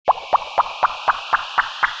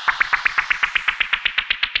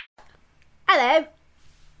Hello.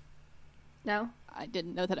 No? I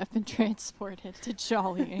didn't know that I've been transported to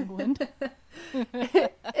jolly England.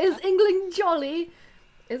 Is England jolly?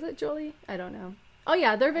 Is it jolly? I don't know. Oh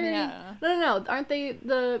yeah, they're very... Yeah. No.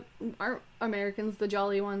 Aren't Americans the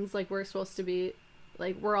jolly ones? Like, we're supposed to be...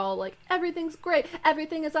 Like, we're all like, everything's great.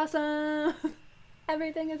 Everything is awesome.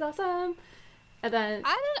 Everything is awesome. And then...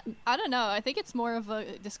 I don't know. I think it's more of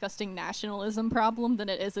a disgusting nationalism problem than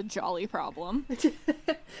it is a jolly problem.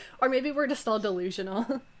 Or maybe we're just all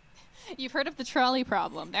delusional. You've heard of the trolley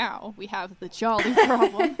problem. Now we have the jolly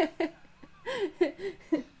problem.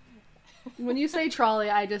 When you say trolley,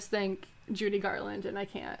 I just think Judy Garland, and I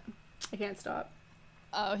can't stop.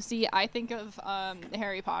 Oh, see, I think of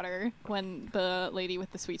Harry Potter when the lady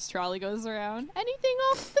with the sweets trolley goes around. Anything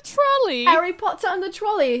off the trolley? Harry Potter and the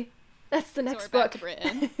trolley. That's the next So we're book. back to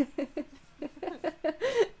Britain.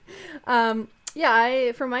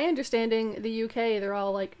 Yeah, from my understanding, the UK, they're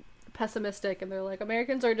all like pessimistic, and they're like,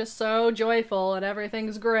 Americans are just so joyful and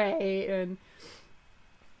everything's great, and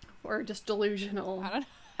we're just delusional.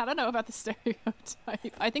 I don't know about the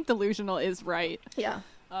stereotype. I think delusional is right. Yeah.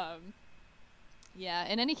 Yeah.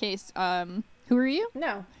 In any case, who are you?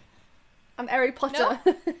 No. I'm Harry Potter.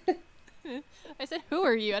 No? I said, who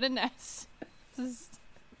are you? I didn't ask.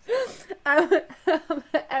 I'm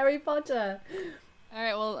Harry Potter. All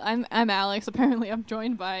right. Well, I'm Alex. Apparently, I'm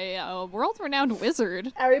joined by a world-renowned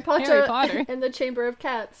wizard. Harry Potter, Potter. in the Chamber of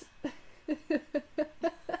Cats.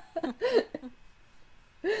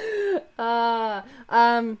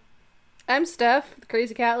 I'm Steph, the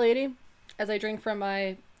crazy cat lady, as I drink from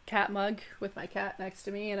my cat mug with my cat next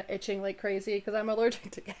to me and itching like crazy because I'm allergic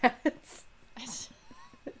to cats.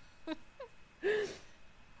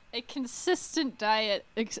 A consistent diet,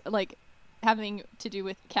 like having to do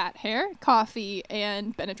with cat hair, coffee,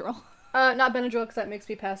 and Benadryl. Not Benadryl because that makes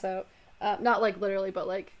me pass out. Not like literally, but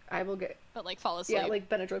like I will get... But like fall asleep. Yeah, like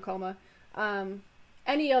Benadryl coma.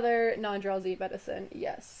 Any other non-drowsy medicine,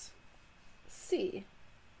 yes. C.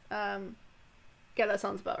 Yeah, that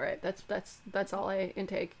sounds about right. That's all I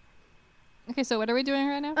intake. Okay, so what are we doing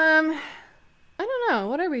right now? I don't know.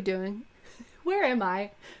 What are we doing? Where am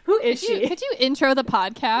I? Who is she? Could you intro the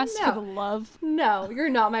podcast No. for the love? No, you're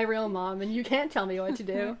not my real mom, and you can't tell me what to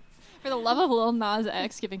do. For the love of Lil Nas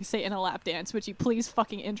X giving Satan a lap dance, would you please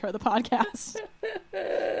fucking intro the podcast?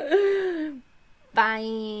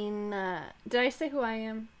 Fine. Did I say who I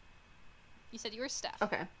am? You said you were Steph.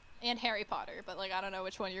 Okay. And Harry Potter, but like I don't know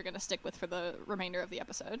which one you're gonna stick with for the remainder of the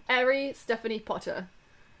episode. Harry Stephanie Potter.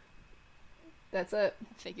 That's it.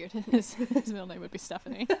 I figured his middle name would be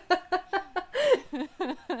Stephanie.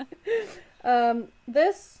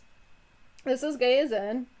 This is Gay as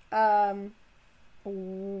In.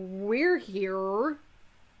 We're here.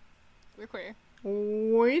 We're queer.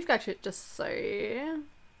 We've got shit to say.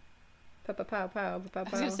 Pow, pow, pow, pow, pow, I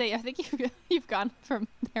was pow. gonna say, I think you've gone from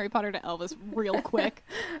Harry Potter to Elvis real quick.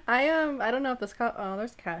 I don't know if this oh,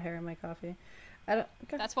 there's cat hair in my coffee.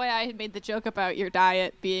 That's why I had made the joke about your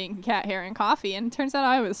diet being cat hair and coffee, and it turns out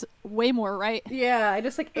I was way more right. Yeah, I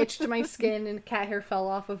just like itched my skin and cat hair fell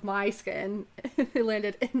off of my skin. It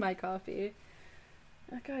landed in my coffee.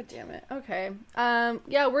 Oh, God damn it. Okay.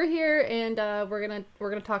 Yeah, we're here and we're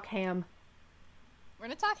gonna talk ham. We're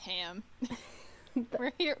gonna talk ham.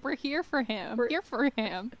 We're here for ham. We're here for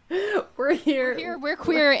ham. We're here. We're here. We're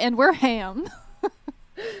queer and we're ham.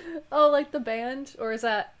 Oh, like the band, or is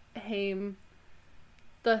that Haim?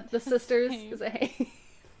 The sisters. Haim. Is it Haim?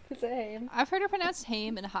 Is it Haim? I've heard it pronounced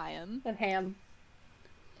ham and Hyam, And Ham.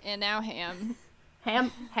 and now ham.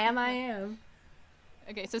 Ham I am.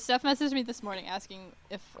 Okay, so Steph messaged me this morning asking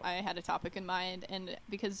if I had a topic in mind, and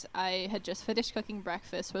because I had just finished cooking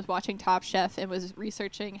breakfast, was watching Top Chef, and was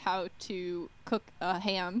researching how to cook a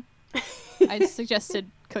ham, I suggested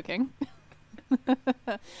cooking.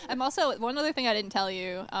 I'm also, one other thing I didn't tell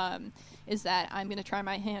you, is that I'm going to try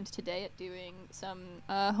my hand today at doing some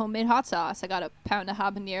homemade hot sauce. I got a pound of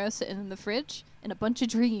habanero sitting in the fridge, and a bunch of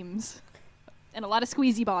dreams, and a lot of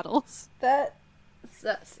squeezy bottles. That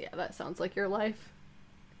sounds like your life.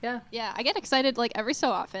 Yeah. Yeah, I get excited like every so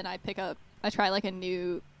often. I try like a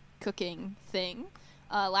new cooking thing.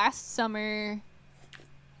 Last summer,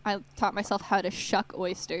 I taught myself how to shuck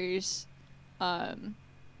oysters.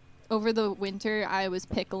 Over the winter, I was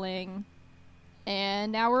pickling,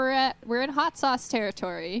 and now we're in hot sauce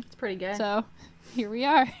territory. It's pretty gay. So, here we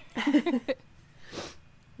are.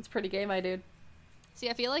 It's pretty gay, my dude. See,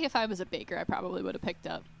 I feel like if I was a baker, I probably would have picked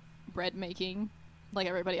up bread making like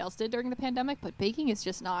everybody else did during the pandemic, but baking is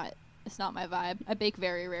just not, it's not my vibe. I bake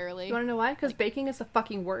very rarely. You want to know why? Because baking is the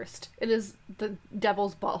fucking worst. It is the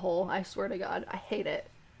devil's butthole, I swear to God. I hate it.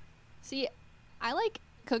 See, I like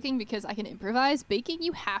cooking because I can improvise. Baking,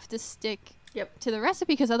 you have to stick Yep. to the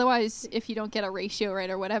recipe because otherwise, if you don't get a ratio right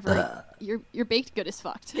or whatever, your baked good is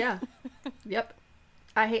fucked. Yeah. Yep.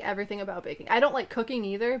 I hate everything about baking. I don't like cooking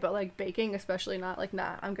either, but like baking, especially not, like,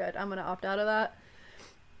 nah, I'm good. I'm gonna opt out of that.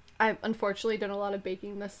 I've unfortunately done a lot of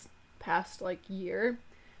baking this past like year,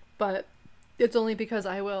 but it's only because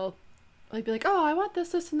I will like be like, oh, I want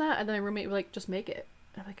this, and that, and then my roommate will like just make it.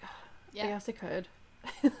 And I'm like, oh, Yeah. I guess I could.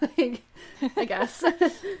 Like, I guess.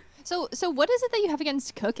 So what is it that you have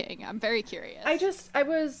against cooking? I'm very curious.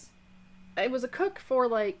 I was a cook for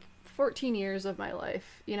like 14 years of my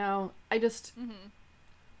life, you know. I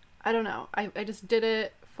don't know. I just did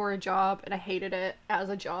it for a job and I hated it as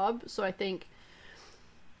a job. So I think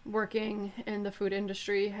working in the food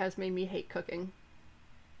industry has made me hate cooking.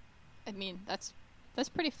 I mean, that's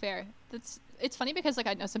pretty fair. It's funny because like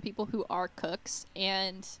I know some people who are cooks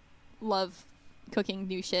and love cooking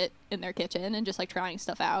new shit in their kitchen and just like trying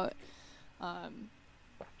stuff out.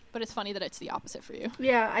 But it's funny that it's the opposite for you.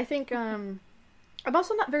 Yeah, I think I'm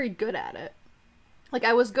also not very good at it. Like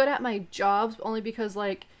I was good at my jobs only because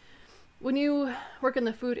like when you work in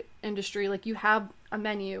the food industry, like you have a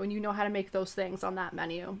menu and you know how to make those things on that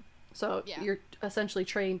menu. So Yeah. you're essentially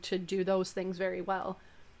trained to do those things very well.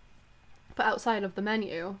 But outside of the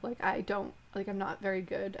menu, like I'm not very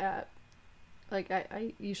good at, like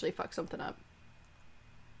I usually fuck something up.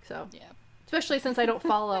 So Yeah. especially since I don't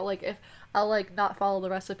follow, like if I'll like not follow the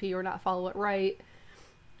recipe or not follow it right,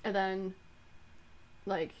 and then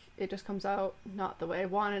like it just comes out not the way I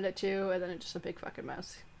wanted it to, and then it's just a big fucking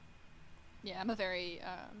mess. Yeah, I'm a very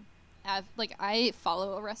like I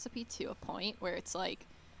follow a recipe to a point where it's like,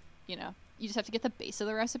 you know, you just have to get the base of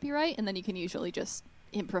the recipe right, and then you can usually just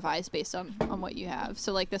improvise based on what you have.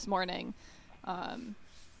 So like this morning, I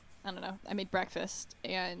don't know, I made breakfast,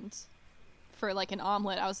 and for like an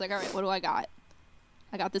omelet, I was like, all right, what do I got?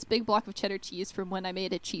 I got this big block of cheddar cheese from when I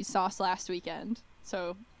made a cheese sauce last weekend.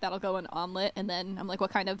 So that'll go in omelet, and then I'm like,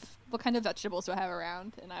 what kind of vegetables do I have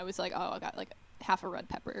around? And I was like, oh, I got like half a red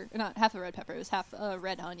pepper, not half a red pepper, it was half a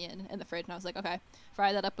red onion in the fridge, and I was like, okay,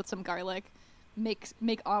 fry that up with some garlic, make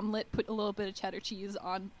omelet, put a little bit of cheddar cheese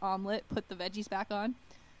on omelet, put the veggies back on.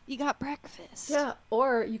 You got breakfast. Yeah,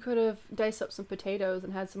 or you could have diced up some potatoes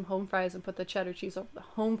and had some home fries and put the cheddar cheese over the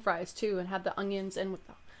home fries too, and had the onions in with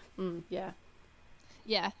the yeah.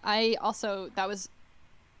 Yeah, I also, that was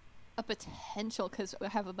a potential because I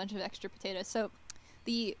have a bunch of extra potatoes. So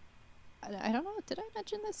I don't know, did I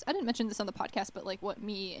mention this? I didn't mention this on the podcast, but like what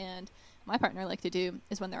me and my partner like to do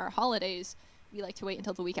is when there are holidays, we like to wait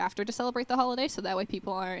until the week after to celebrate the holiday, so that way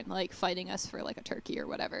people aren't like fighting us for like a turkey or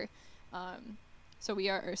whatever. So we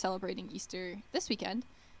are celebrating Easter this weekend,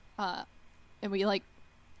 and we like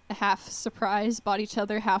half surprise bought each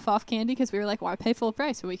other half off candy because we were like, why pay full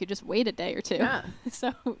price when we could just wait a day or two? Yeah.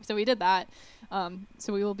 So we did that.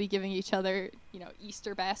 So we will be giving each other, you know,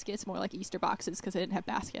 Easter baskets, more like Easter boxes because they didn't have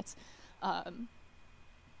baskets. And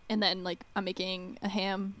then like I'm making a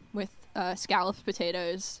ham with scalloped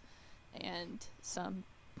potatoes and some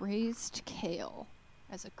braised kale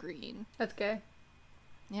as a green. That's gay.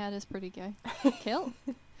 Yeah, it is pretty gay. Kale?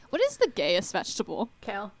 What is the gayest vegetable?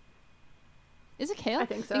 Kale. Is it kale? I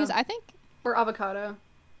think so. Because I think Or avocado.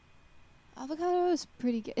 avocado is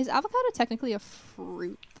pretty gay. Is avocado technically a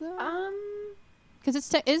fruit though? Because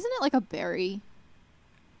isn't it like a berry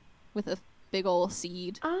with a big ol'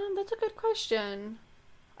 seed? That's a good question.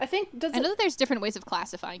 I think I know that there's different ways of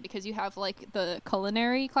classifying because you have like the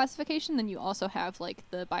culinary classification, then you also have like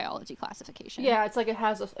the biology classification. Yeah, it's like if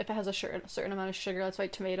it has a certain amount of sugar, that's why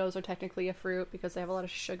tomatoes are technically a fruit because they have a lot of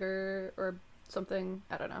sugar or something.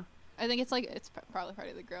 I don't know. I think it's like it's probably part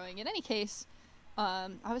of the growing. In any case, I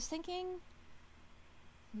was thinking,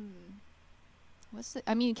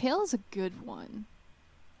 I mean, kale is a good one.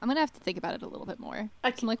 I'm gonna have to think about it a little bit more.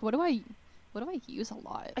 I'm like, what do I use a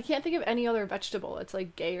lot? I can't think of any other vegetable. It's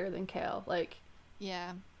like gayer than kale. Like,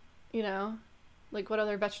 Yeah. you know, like what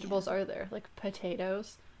other vegetables are there? Like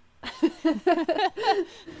potatoes.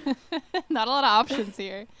 Not a lot of options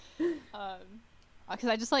here. Because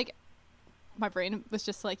I just like, my brain was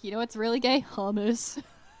just like, you know what's really gay? Hummus.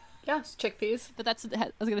 Yes, chickpeas. But I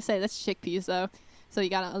was gonna say that's chickpeas though. So you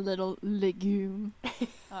got a little legume.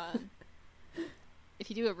 If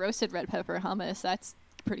you do a roasted red pepper hummus, that's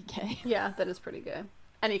pretty gay. Yeah, that is pretty good.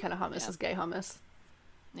 Any kind of hummus is gay hummus.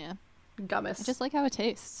 Yeah. Gummus. I just like how it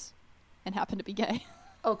tastes and happen to be gay.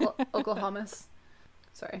 Oklahoma's.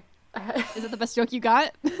 Sorry. Is that the best joke you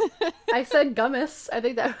got? I said gummus. I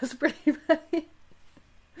think that was pretty funny.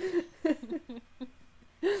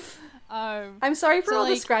 I'm sorry for all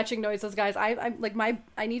the scratching noises, guys. I'm like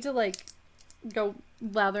I need to like go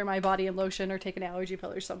lather my body in lotion or take an allergy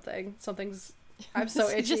pill or something. I'm so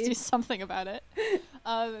itchy. Just do something about it.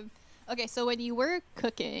 Okay, so when you were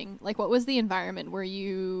cooking, like, what was the environment? Were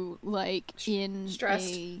you like in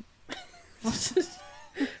stressed? a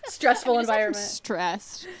Stressful environment.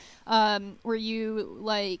 Stressed. Were you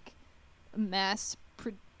like mass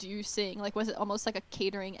producing? Like, was it almost like a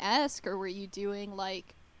catering-esque, or were you doing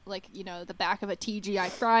like the back of a TGI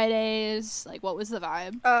Fridays? Like, what was the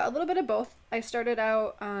vibe? A little bit of both. I started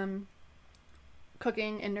out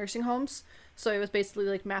cooking in nursing homes, so it was basically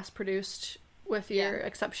like mass produced, with your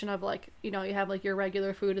exception of like, you have like your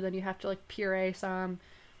regular food, and then you have to like puree some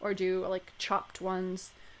or do like chopped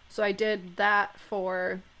ones. So I did that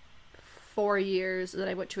for 4 years, and then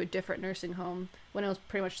I went to a different nursing home when it was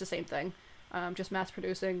pretty much the same thing, just mass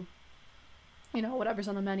producing, whatever's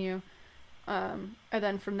on the menu. And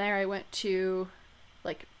then from there I went to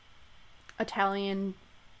like Italian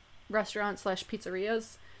restaurants /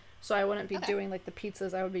 pizzerias. So I wouldn't be doing like the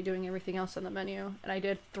pizzas, I would be doing everything else on the menu. And I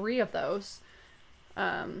did 3 of those.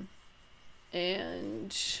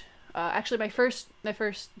 Actually my first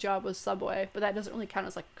job was Subway, but that doesn't really count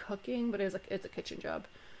as like cooking, but it's a kitchen job.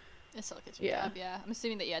 It's still a kitchen job, yeah. I'm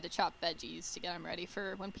assuming that you had to chop veggies to get them ready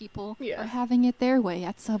for when people are having it their way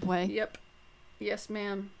at Subway. Yep. Yes,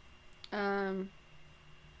 ma'am.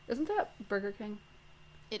 Isn't that Burger King?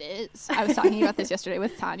 It is. I was talking about this yesterday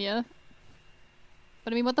with Tanya.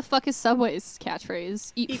 But I mean, what the fuck is Subway's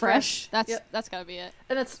catchphrase? Eat fresh? That's gotta be it.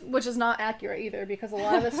 And which is not accurate either, because a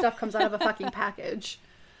lot of this stuff comes out of a fucking package.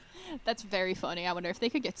 That's very funny. I wonder if they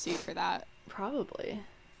could get sued for that. Probably.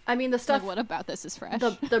 I mean, the stuff... Like, what about this is fresh?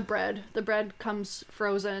 The bread. The bread comes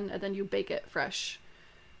frozen, and then you bake it fresh.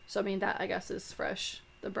 So, I mean, that, I guess, is fresh.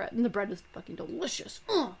 The bread is fucking delicious.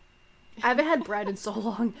 Ugh. I haven't had bread in so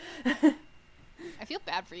long. I feel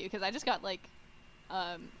bad for you, because I just got, like...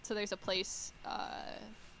 so there's a place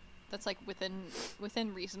that's, like,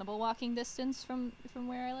 within reasonable walking distance from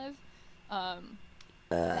where I live.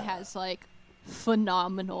 It has, like,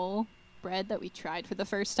 phenomenal bread that we tried for the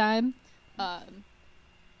first time.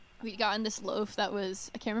 We got in this loaf that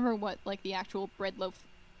was, I can't remember what like the actual bread loaf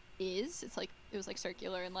is. It was like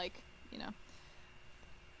circular, and like,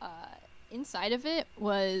 inside of it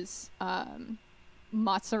was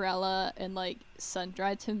mozzarella and like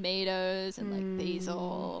sun-dried tomatoes and like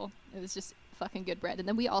basil. It was just fucking good bread. And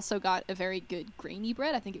then we also got a very good grainy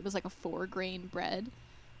bread. I think it was like a 4-grain bread.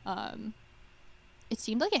 It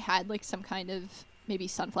seemed like it had like some kind of maybe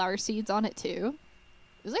sunflower seeds on it too.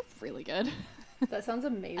 It was like really good. That sounds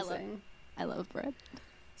amazing. I love bread.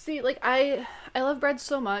 See, like I love bread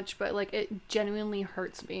so much, but like it genuinely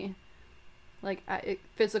hurts me. Like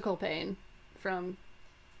physical pain from,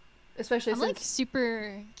 especially I'm since... like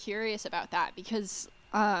super curious about that, because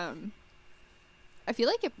I feel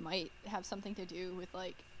like it might have something to do with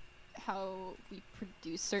like how we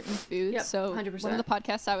produce certain foods. Yep, so 100%. One of the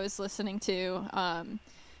podcasts I was listening to,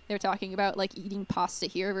 they were talking about like eating pasta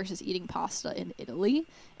here versus eating pasta in Italy.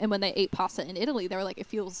 And when they ate pasta in Italy, they were like, it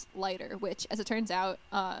feels lighter, which as it turns out,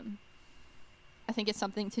 I think it's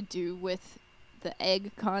something to do with the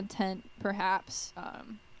egg content, perhaps. I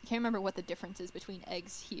can't remember what the difference is between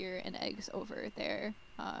eggs here and eggs over there.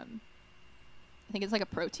 I think it's like a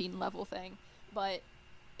protein level thing, but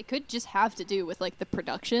it could just have to do with like the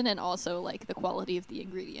production and also like the quality of the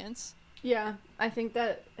ingredients. Yeah, I think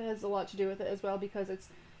that has a lot to do with it as well, because it's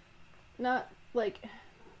not like,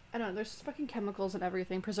 I don't know, there's fucking chemicals and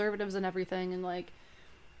everything, preservatives and everything, and like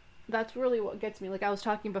that's really what gets me. Like I was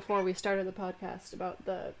talking before we started the podcast about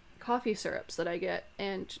the coffee syrups that I get,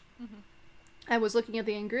 and I was looking at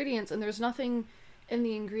the ingredients, and there's nothing in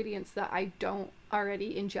the ingredients that I don't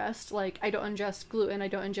already ingest. Like I don't ingest gluten, I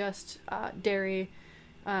don't ingest dairy,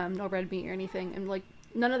 no red meat or anything, and like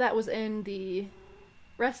none of that was in the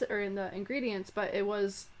rest or in the ingredients, but it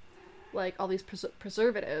was like all these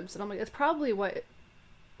preservatives, and I'm like, it's probably what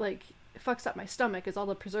like fucks up my stomach is all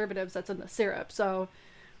the preservatives that's in the syrup. So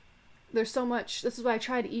there's so much. This is why I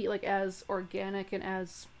try to eat like as organic and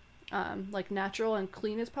as like natural and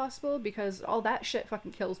clean as possible, because all that shit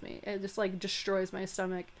fucking kills me. It just like destroys my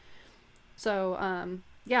stomach. So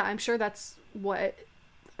yeah, I'm sure just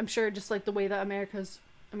like the way that Americans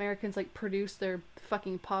like produce their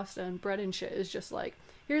fucking pasta and bread and shit is just like,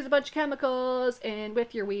 here's a bunch of chemicals and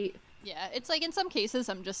with your wheat. Yeah, it's like in some cases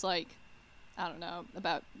I'm just like, I don't know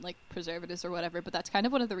about like preservatives or whatever, but that's kind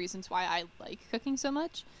of one of the reasons why I like cooking so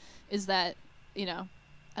much, is that,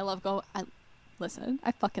 listen,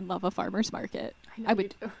 I fucking love a farmer's market. I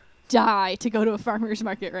would die to go to a farmer's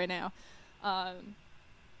market right now.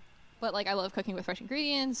 But like I love cooking with fresh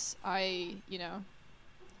ingredients. I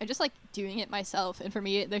I just like doing it myself. And for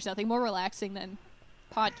me, there's nothing more relaxing than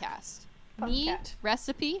podcast. Me, Podcast.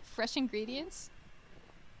 recipe, fresh ingredients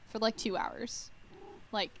for like 2 hours.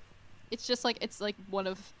 Like, it's just like, it's like one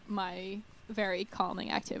of my very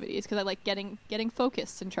calming activities because I like getting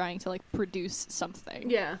focused and trying to like produce something.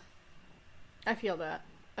 Yeah. I feel that.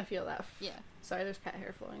 Yeah. Sorry, there's cat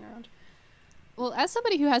hair flowing around. Well, as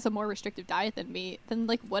somebody who has a more restrictive diet than me, then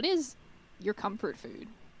like what is your comfort food?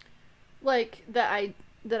 Like that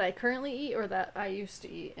I currently eat or that I used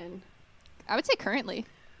to eat in. I would say currently.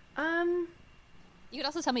 Um You could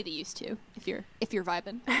also tell me the used to if you're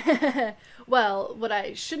vibing. well, what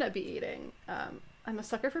I shouldn't be eating. I'm a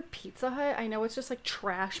sucker for Pizza Hut. I know it's just like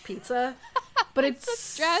trash pizza, but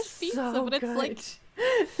it's trash pizza, so but it's good. like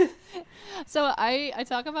So I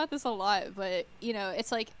talk about this a lot, but you know,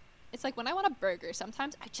 it's like when I want a burger,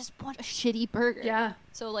 sometimes I just want a shitty burger. Yeah.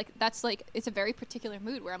 So like that's like it's a very particular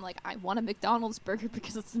mood where I'm like I want a McDonald's burger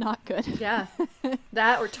because it's not good. Yeah.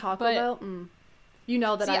 That or Taco But- Bell. You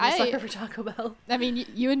know that See, I'm a sucker for Taco Bell. I mean,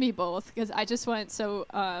 you and me both, because I just went, so,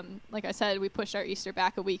 like I said, we pushed our Easter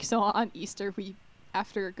back a week, so on Easter,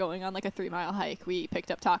 after going on, like, a 3-mile hike, we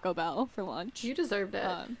picked up Taco Bell for lunch. You deserved it.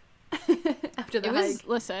 After the It hike.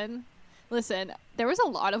 was, listen, there was a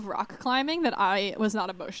lot of rock climbing that I was not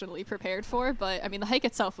emotionally prepared for, but, I mean, the hike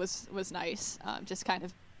itself was nice, just kind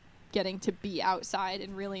of getting to be outside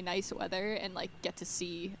in really nice weather and, like, get to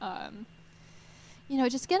see, you know,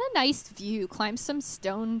 just get a nice view, climb some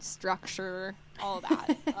stone structure, all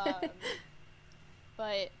that.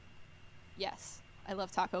 But yes, I love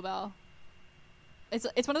Taco Bell. It's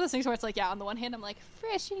one of those things where it's like, yeah, on the one hand I'm like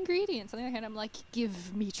fresh ingredients, on the other hand I'm like,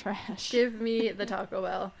 give me trash. Give me the Taco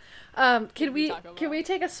Bell. Can we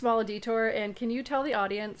take a small detour and can you tell the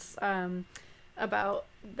audience about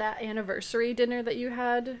that anniversary dinner that you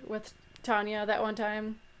had with Tanya that one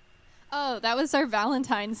time? Oh, that was our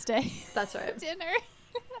Valentine's Day. That's right. Dinner.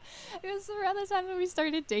 It was around the time that we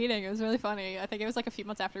started dating. It was really funny. I think it was like a few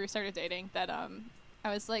months after we started dating that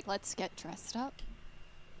I was like, let's get dressed up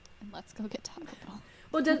and let's go get Taco Bell.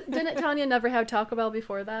 Well, didn't Tanya never have Taco Bell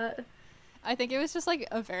before that? I think it was just like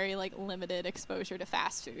a very like limited exposure to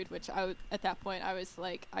fast food, which at that point I was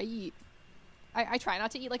like, I try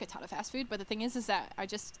not to eat like a ton of fast food, but the thing is that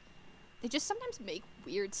they just sometimes make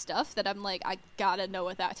weird stuff that I'm like, I gotta know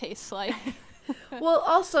what that tastes like. Well,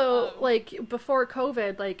 also, like, before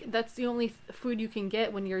COVID, like, that's the only food you can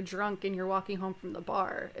get when you're drunk and you're walking home from the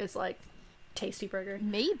bar is, like, Tasty Burger.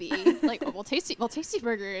 Maybe. Like, Tasty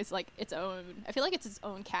Burger is, like, its own, I feel like it's its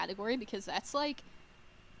own category because that's, like,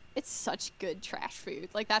 it's such good trash food.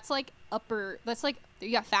 Like, that's, like, that's, like,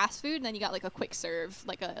 you got fast food and then you got, like, a quick serve,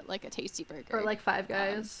 like a Tasty Burger. Or, like, Five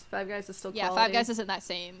Guys. Five Guys is still yeah, quality. Five Guys is in that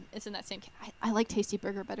same, I like Tasty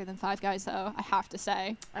Burger better than Five Guys, though, I have to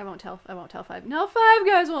say. I won't tell Five. No, Five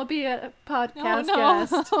Guys won't be a podcast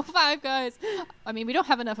guest. Five Guys. I mean, we don't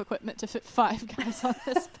have enough equipment to fit Five Guys on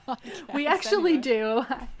this podcast. We actually anyway.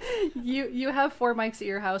 do. You have 4 mics at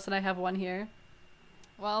your house and I have 1 here.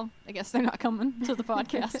 Well, I guess they're not coming to the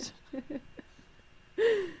podcast.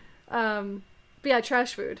 But yeah,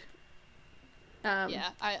 trash food. Yeah,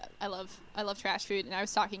 I love trash food, and I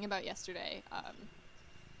was talking about yesterday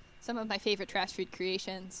some of my favorite trash food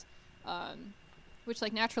creations, which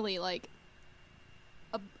like naturally like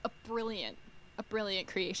a brilliant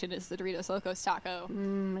creation is the Doritos Locos Taco.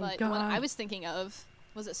 But the one I was thinking of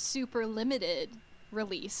was a super limited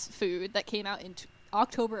release food that came out in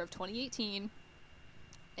October of 2018,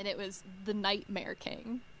 and it was the Nightmare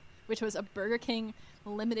King, which was a Burger King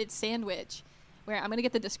limited sandwich where I'm going to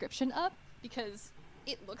get the description up because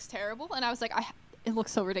it looks terrible, and I was like, it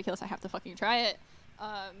looks so ridiculous, I have to fucking try it.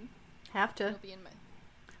 Have to. It'll be in my...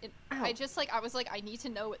 I was like, I need to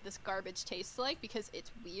know what this garbage tastes like because it's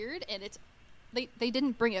weird, and they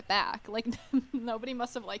didn't bring it back. Like, nobody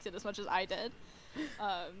must have liked it as much as I did.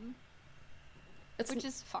 Which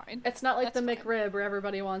is fine. It's not like That's the fine. McRib where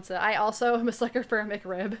everybody wants it. I also am a sucker for a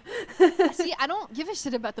McRib. See, I don't give a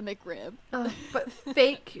shit about the McRib. But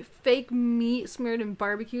fake meat smeared in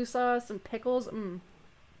barbecue sauce and pickles.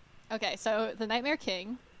 Okay, so the Nightmare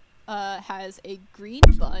King has a green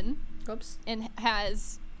bun Oops. and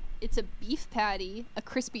it's a beef patty, a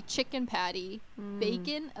crispy chicken patty,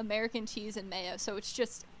 bacon, American cheese, and mayo. So it's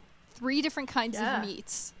just 3 different kinds of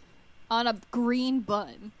meats on a green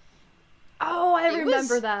bun. Oh, I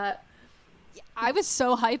remember that. I was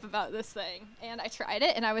so hype about this thing, and I tried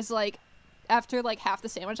it, and I was like, after like half the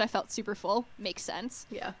sandwich, I felt super full. Makes sense.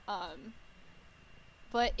 Yeah.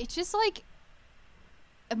 But it's just like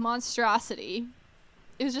a monstrosity.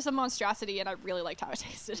 It was just a monstrosity, and I really liked how it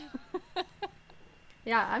tasted.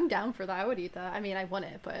 Yeah, I'm down for that. I would eat that. I mean, I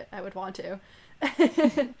wouldn't, but I would want to.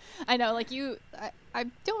 I know, like I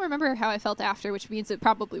don't remember how I felt after, which means it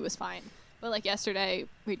probably was fine. But like yesterday,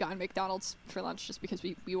 we'd gone McDonald's for lunch just because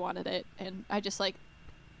we wanted it, and I just like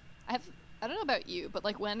I don't know about you, but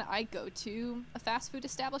like when I go to a fast food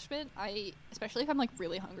establishment, especially if I'm like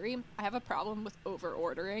really hungry, I have a problem with over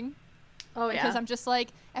ordering. Oh yeah. Because I'm just like,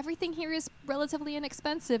 everything here is relatively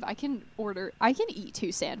inexpensive. I can eat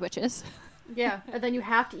 2 sandwiches. Yeah, and then you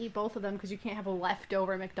have to eat both of them because you can't have a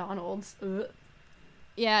leftover McDonald's. Ugh.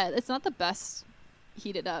 Yeah, it's not the best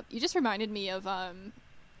heated up. You just reminded me of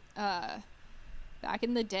back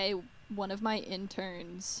in the day, one of my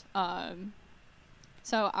interns,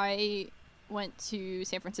 so I went to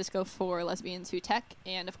San Francisco for Lesbians Who Tech,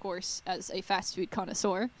 and of course, as a fast food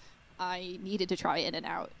connoisseur, I needed to try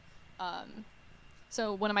In-N-Out.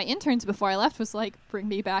 So one of my interns before I left was like, "Bring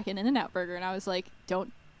me back an In-N-Out burger," and I was like,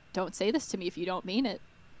 "Don't say this to me if you don't mean it."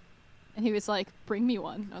 And he was like, "Bring me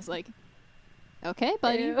one." I was like, "Okay,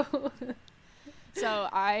 buddy." Ew. So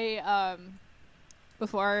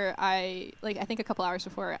before I think a couple hours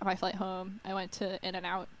before my flight home, I went to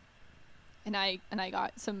In-N-Out, and I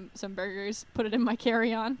got some burgers, put it in my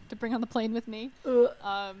carry-on to bring on the plane with me.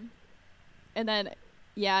 Ugh. And then,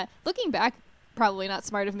 yeah, looking back, probably not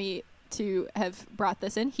smart of me to have brought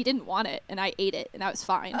this in. He didn't want it, and I ate it, and that was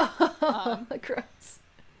fine. Gross.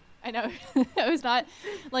 I know. I was not,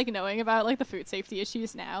 like, knowing about, like, the food safety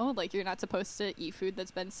issues now. Like, you're not supposed to eat food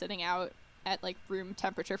that's been sitting out at, like, room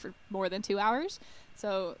temperature for more than 2 hours.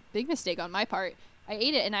 So, big mistake on my part. I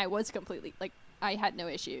ate it, and I was completely, like, I had no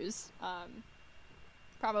issues.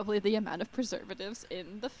 Probably the amount of preservatives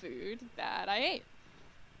in the food that I ate.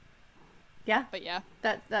 Yeah. But yeah.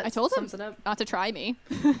 That I told him sums it up. not to try me.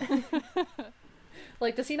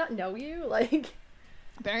 Like, does he not know you? Like...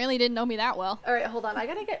 Apparently didn't know me that well. All right, hold on. I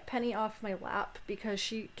gotta get Penny off my lap because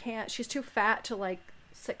she's too fat to, like,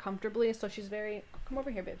 sit comfortably, so she's very... Come over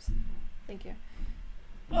here, babes. Thank you.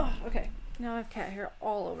 Oh, okay. Now I have cat hair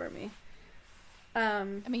all over me. I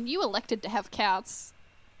mean, you elected to have cats.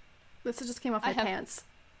 This just came off my pants.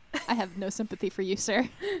 I have no sympathy for you, sir.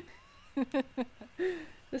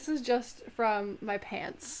 This is just from my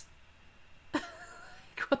pants.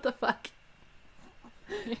 What the fuck?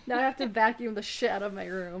 Now I have to vacuum the shit out of my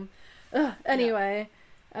room. Ugh, anyway,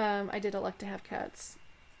 I did elect to have cats.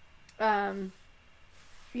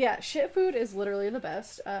 Yeah, shit food is literally the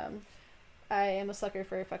best. I am a sucker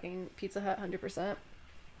for fucking Pizza Hut 100%.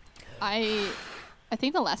 I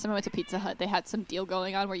think the last time I went to Pizza Hut, they had some deal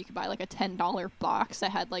going on where you could buy like a $10 box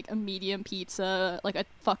that had like a medium pizza, like a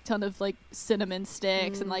fuck ton of like cinnamon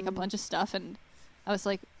sticks and like a bunch of stuff, and I was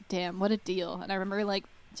like, damn, what a deal. And I remember like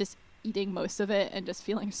just eating most of it and just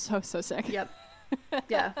feeling so sick. Yep.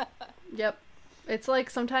 Yeah. Yep. It's like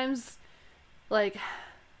sometimes, like,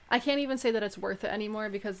 I can't even say that it's worth it anymore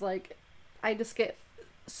because like I just get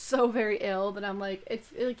so very ill that I'm like,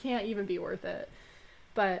 it can't even be worth it.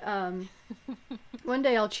 But one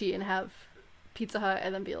day I'll cheat and have Pizza Hut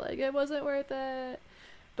and then be like, it wasn't worth it.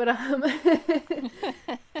 But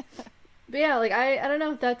but yeah, like I don't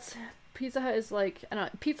know, that's Pizza Hut is like, I don't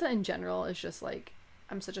know, pizza in general is just like,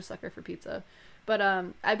 I'm such a sucker for pizza. But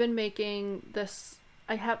I've been making this,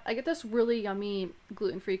 I get this really yummy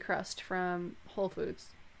gluten-free crust from Whole Foods.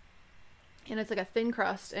 And it's like a thin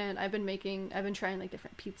crust, and I've been trying like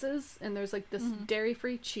different pizzas, and there's like this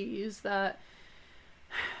dairy-free cheese that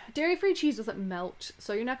dairy-free cheese doesn't melt,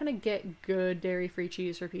 so you're not gonna get good dairy-free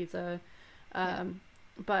cheese for pizza.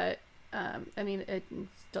 But I mean, it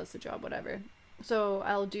does the job, whatever. So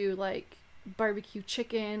I'll do like barbecue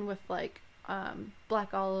chicken with like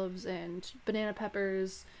black olives and banana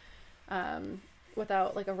peppers.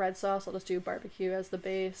 Without like a red sauce, I'll just do barbecue as the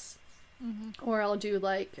base. Or I'll do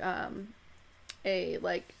like a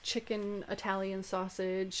like chicken Italian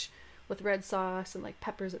sausage with red sauce and like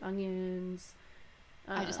peppers and onions.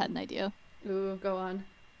 I just had an idea. Ooh, go on.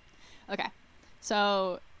 Okay.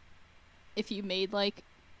 So if you made like,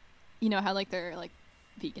 you know how like they're like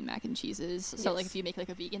vegan mac and cheeses. So Yes. like if you make like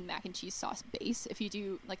a vegan mac and cheese sauce base, if you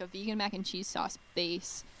do like a vegan mac and cheese sauce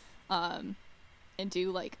base, and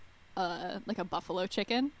do like a buffalo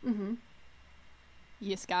chicken,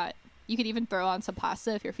 you could even throw on some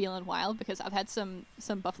pasta if you're feeling wild, because I've had some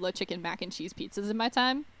buffalo chicken mac and cheese pizzas in my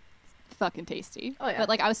time. Fucking tasty. Oh yeah. But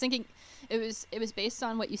like I was thinking, it was based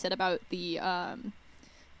on what you said about the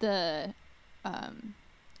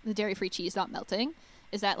dairy-free cheese not melting.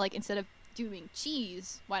 Is that like instead of doing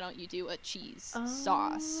cheese, why don't you do a cheese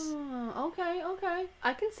sauce? Okay.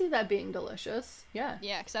 I can see that being delicious. Yeah.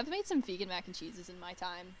 Yeah, because I've made some vegan mac and cheeses in my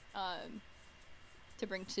time, to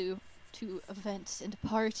bring to events and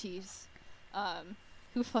parties.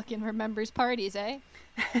 Who fucking remembers parties, eh?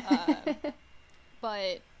 Um,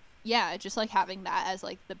 but yeah, just like having that as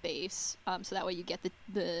like the base, so that way you get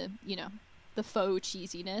the you know, the faux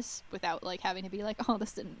cheesiness without like having to be like, oh,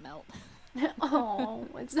 this didn't melt. Oh,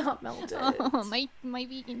 it's not melted. Oh, my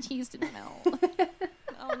vegan cheese didn't melt.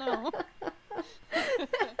 Oh no.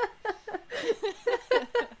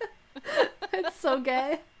 It's so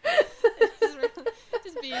gay.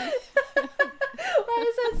 Just being. Why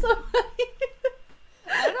is that so funny?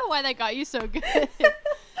 I don't know why that got you so good.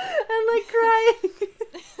 I'm like crying.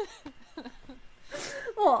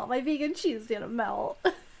 Oh, my vegan cheese didn't melt.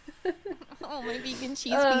 Oh, my vegan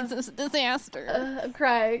cheese pizza's a disaster. I'm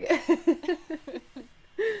crying.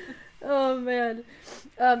 Oh man,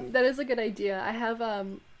 that is a good idea. I have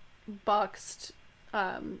boxed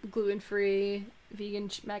gluten-free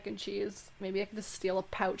vegan mac and cheese. Maybe I can just steal a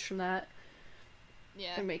pouch from that.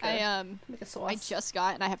 Yeah, And make a sauce. I just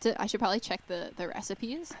got, and I should probably check the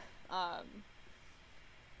recipes.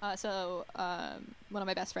 So one of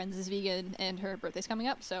my best friends is vegan, and her birthday's coming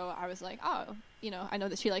up. So I was like, oh, you know, I know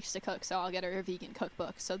that she likes to cook, so I'll get her a vegan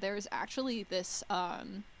cookbook. So there's actually this,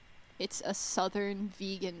 it's a Southern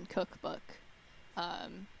vegan cookbook. I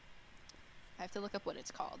have to look up what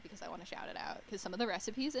it's called because I want to shout it out, because some of the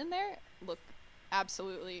recipes in there look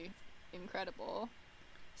absolutely incredible.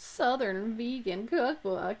 Southern vegan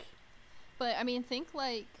cookbook. But I mean, think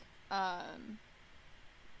like,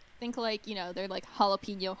 you know, they're like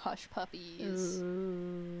jalapeno hush puppies.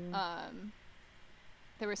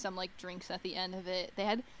 There were some like drinks at the end of it. They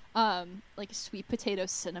had like sweet potato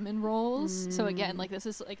cinnamon rolls. So again, like this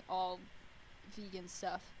is like all vegan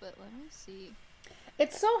stuff. But let me see.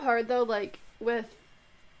 It's so hard though, like with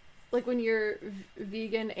like when you're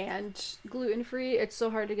vegan and gluten-free, it's so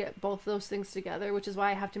hard to get both those things together, which is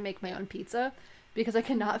why I have to make my own pizza, because I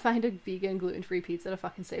cannot find a vegan gluten-free pizza to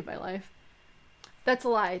fucking save my life. That's a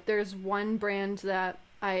lie. There's one brand that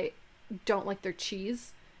I don't like their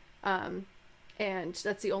cheese, and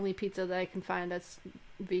that's the only pizza that I can find that's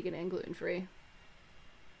vegan and gluten-free.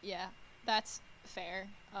 Yeah, that's fair.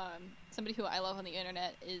 Somebody who I love on the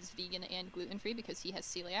internet is vegan and gluten-free because he has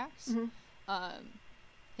celiacs.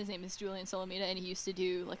 His name is Julian Solomita, and he used to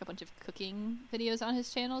do like a bunch of cooking videos on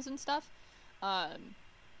his channels and stuff.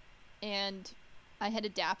 And I had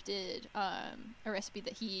adapted a recipe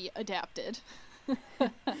that he adapted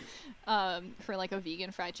for like a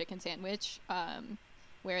vegan fried chicken sandwich,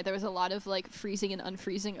 where there was a lot of like freezing and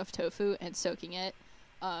unfreezing of tofu and soaking it.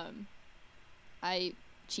 I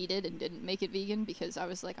cheated and didn't make it vegan because I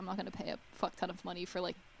was like, I'm not gonna pay a fuck ton of money for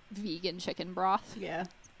like vegan chicken broth. Yeah.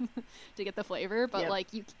 To get the flavor, but Yep. like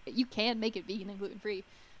you can make it vegan and gluten free.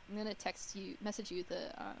 I'm gonna message you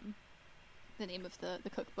the name of the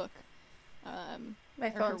cookbook, My or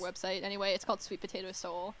her phone's website. Anyway, it's called Sweet Potato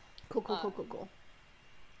Soul. cool.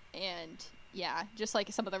 And yeah, just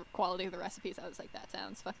like some of the quality of the recipes, I was like, that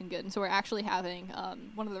sounds fucking good. And so we're actually having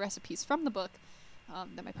one of the recipes from the book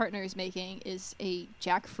that my partner is making is a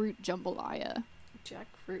jackfruit jambalaya.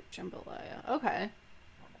 Jackfruit jambalaya. Okay.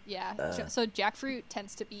 Yeah, so jackfruit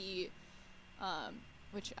tends to be,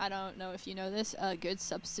 which I don't know if you know this, a good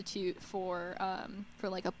substitute for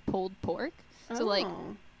like a pulled pork. So like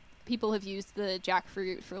people have used the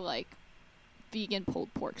jackfruit for like vegan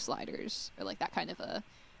pulled pork sliders or like that kind of a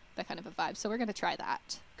vibe. So we're gonna try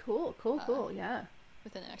that. Cool. Yeah.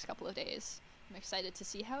 Within the next couple of days. I'm excited to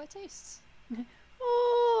see how it tastes.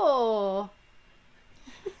 Oh.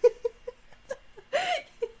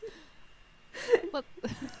 What?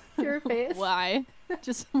 Your face. Why?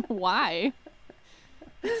 Just why?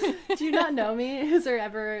 Do you not know me? Is there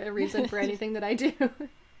ever a reason for anything that I do?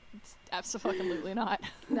 Absolutely not.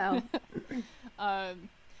 No. I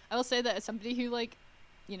will say that as somebody who like,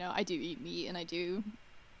 you know, I do eat meat and I do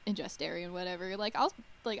ingest dairy and whatever. Like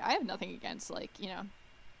I have nothing against like, you know,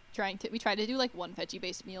 we try to do like one veggie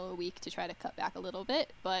based meal a week to try to cut back a little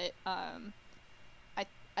bit, but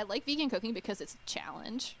I like vegan cooking because it's a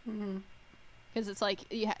challenge. Because it's like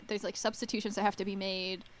there's like substitutions that have to be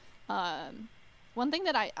made. One thing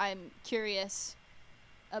that I'm curious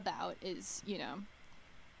about is, you know,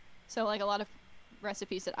 so like a lot of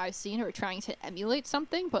recipes that I've seen are trying to emulate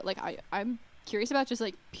something, but like I'm curious about just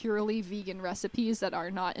like purely vegan recipes that are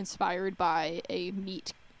not inspired by a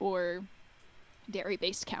meat or dairy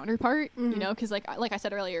based counterpart. You know, because like I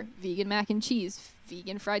said earlier, vegan mac and cheese,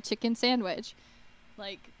 vegan fried chicken sandwich,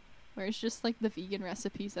 like. Where it's just like the vegan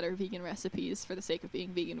recipes that are vegan recipes for the sake of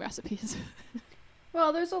being vegan recipes.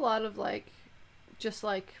 Well, there's a lot of like, just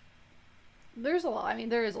like, there's a lot. I mean,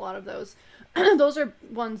 there is a lot of those. Those are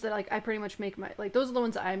ones that like I pretty much make like those are the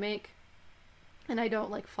ones that I make, and I don't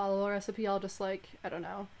like follow a recipe. I'll just like I don't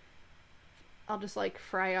know. I'll just like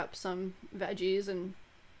fry up some veggies and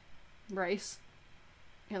rice,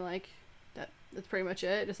 and like that's pretty much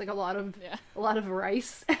it. Just like a lot of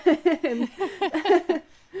rice. And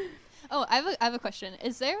Oh, I have a question.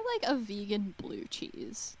 Is there like a vegan blue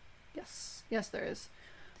cheese? yes, there is.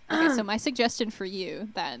 Okay, so my suggestion for you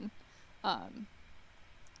then, and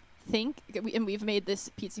we've made this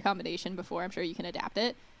pizza combination before. I'm sure you can adapt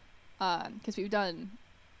it, because we've done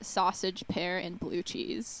sausage, pear, and blue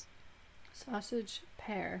cheese. Sausage,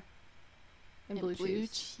 pear, and blue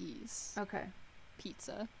cheese. Okay.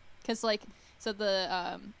 Pizza, because like so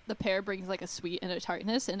the pear brings like a sweet and a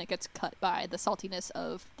tartness, and it gets cut by the saltiness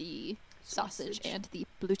of the sausage and the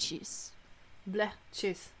blue cheese. Bleh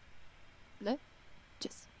cheese. Bleh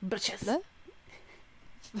cheese. Bleh cheese.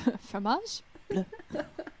 Bleh. Fromage. Bleh.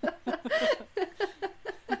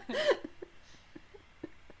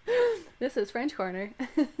 This is French Corner.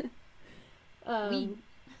 Oui.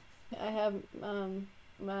 I have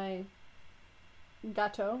my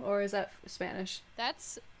gâteau, or is that Spanish?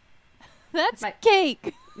 That's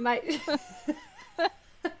cake. My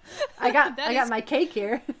I got my cake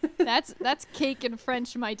here. That's cake in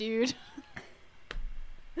French, my dude.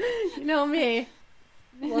 You know me.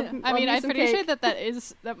 I mean, I'm pretty sure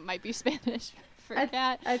that might be Spanish for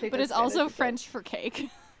cat, I think but it's Spanish also for French for cake.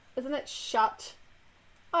 Isn't it shot?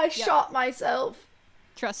 I shot myself.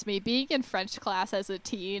 Trust me, being in French class as a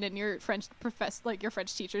teen and your French your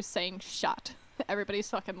French teacher's saying "shot," everybody's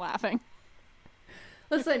fucking laughing.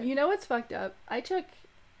 Listen, you know what's fucked up? I took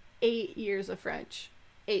 8 years of French.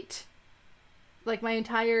 8. Like my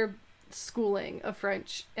entire schooling of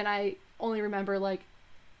French, and I only remember like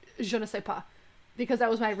je ne sais pas, because that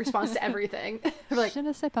was my response to everything. Like Je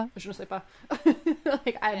ne sais pas. Je ne sais pas.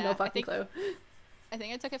 Like I have no fucking clue. I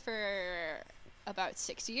think I took it for about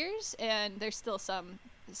 6 years, and there's still some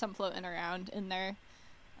floating around in there.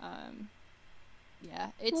 Yeah,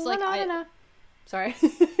 it's Sorry.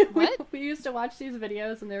 What? we used to watch these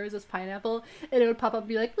videos, and there was this pineapple, and it would pop up and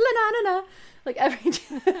be like, la-na-na-na, like every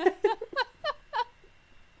time.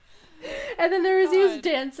 And then there was these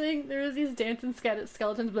dancing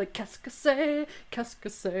skeletons, like, qu'est-ce que c'est.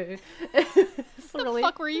 What the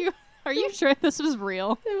fuck were you? Are you sure this was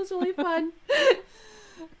real? It was really fun.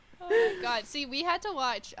 Oh my god. See, we had to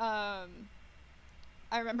watch, I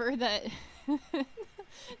remember that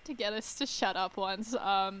to get us to shut up once.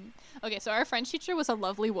 Okay, so our French teacher was a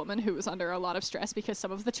lovely woman who was under a lot of stress because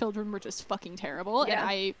some of the children were just fucking terrible. Yeah.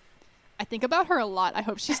 And I think about her a lot. I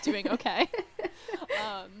hope she's doing okay.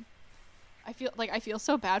 I feel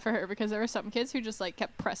so bad for her because there were some kids who just like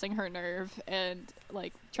kept pressing her nerve and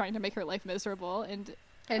like trying to make her life miserable, and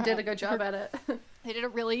did a good job at it. They did a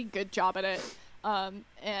really good job at it.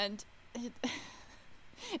 And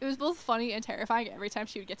it was both funny and terrifying every time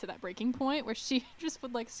she would get to that breaking point where she just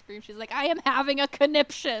would like scream. She's like, "I am having a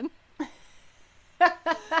conniption."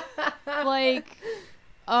 Like,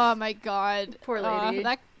 oh my god, poor lady.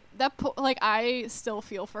 Like I still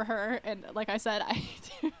feel for her, and like I said, I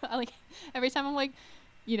like every time I'm like,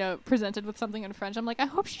 you know, presented with something in French, I'm like, I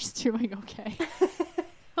hope she's doing okay.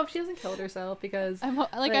 Hope she hasn't killed herself, because I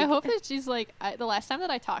hope that she's like, the last time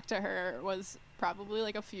that I talked to her was probably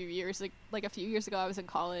like a few years ago. I was in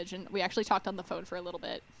college, and we actually talked on the phone for a little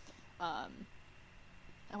bit. I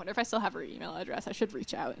wonder if I still have her email address. I should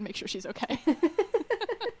reach out and make sure she's okay.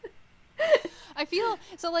 I feel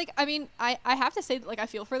so like, I mean, I have to say that, like, I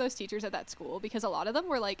feel for those teachers at that school, because a lot of them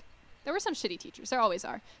were like, there were some shitty teachers, there always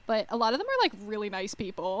are, but a lot of them are like really nice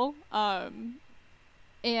people.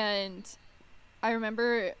 And I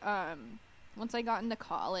remember once I got into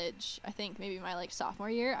college, I think maybe my like sophomore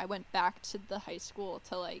year, I went back to the high school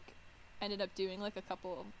to like, ended up doing like a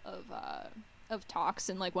couple of talks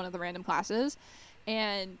in like one of the random classes,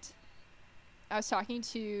 and I was talking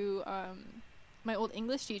to my old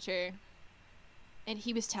English teacher, and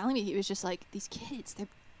he was telling me, he was just like, these kids, they're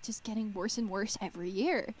just getting worse and worse every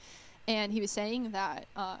year. And he was saying that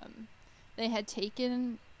they had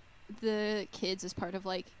taken the kids as part of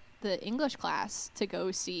like the English class to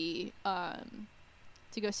go see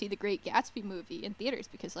the Great Gatsby movie in theaters,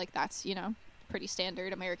 because like that's, you know, pretty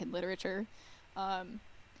standard American literature.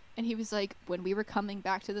 And he was like, when we were coming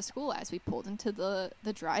back to the school, as we pulled into the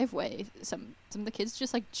driveway, some of the kids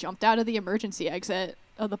just like jumped out of the emergency exit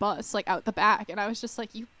of the bus, like out the back. And I was just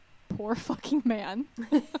like, you poor fucking man.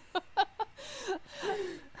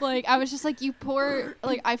 Like, I was just like, you poor,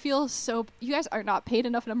 like, I feel so, you guys are not paid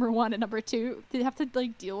enough, number one, and number two, to have to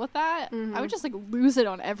like deal with that. Mm-hmm. I would just like lose it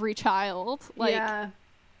on every child. Like, yeah.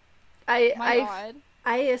 I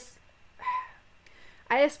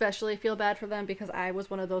especially feel bad for them, because I was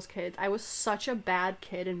one of those kids. I was such a bad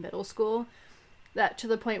kid in middle school. that to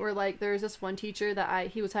the point where like there was this one teacher that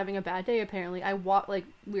he was having a bad day apparently. I walk like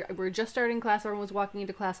we were just starting class, everyone was walking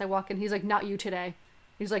into class. I walk in, he's like, "Not you today."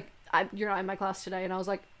 He's like, "You're not in my class today." And I was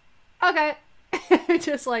like, "Okay."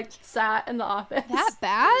 Just like sat in the office. That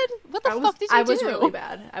bad? What the fuck did you do? I was really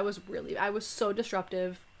bad. I was so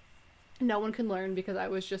disruptive. No one can learn because I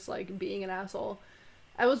was just like being an asshole.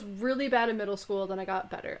 I was really bad in middle school, then I got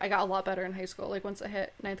better. I got a lot better in high school, like once I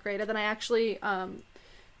hit 9th grade. And then I actually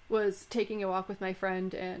was taking a walk with my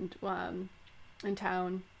friend and in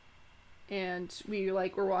town, and we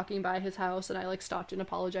like were walking by his house, and I like stopped and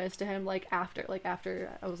apologized to him after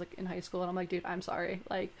I was like in high school, and I'm like, "Dude, I'm sorry.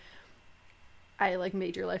 Like I like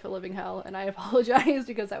made your life a living hell, and I apologize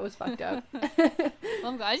because I was fucked up." Well,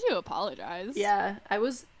 I'm glad you apologized. Yeah, I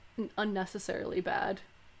was unnecessarily bad.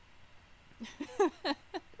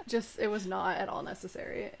 Just, it was not at all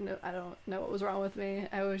necessary. No, I don't know what was wrong with me.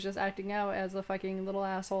 I was just acting out as a fucking little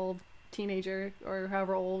asshole teenager, or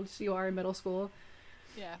however old you are in middle school.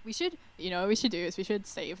 Yeah, we should, what we should do is we should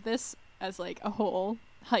save this as like a whole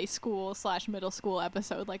high school / middle school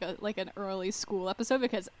episode, like an early school episode,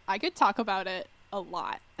 because I could talk about it a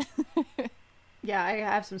lot. Yeah, I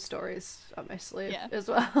have some stories up my sleeve as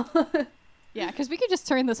well. Yeah, because we could just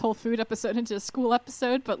turn this whole food episode into a school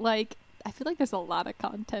episode, but like I feel like there's a lot of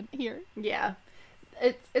content here. Yeah.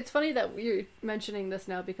 It's funny that you're mentioning this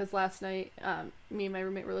now, because last night me and my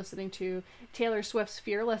roommate were listening to Taylor Swift's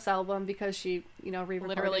Fearless album because she, re-recorded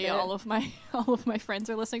literally it. all of my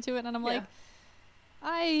friends are listening to it, and I'm like,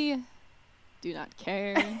 I do not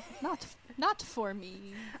care. not for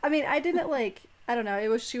me. I mean, I didn't I don't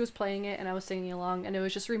know, she was playing it and I was singing along, and it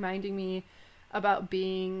was just reminding me about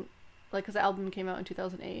being like, because the album came out in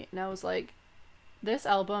 2008, and I was like, this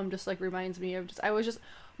album just like reminds me of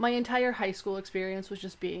my entire high school experience was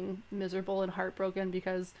just being miserable and heartbroken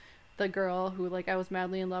because the girl who like I was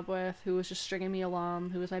madly in love with, who was just stringing me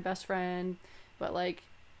along, who was my best friend, but like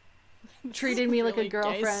treated me like a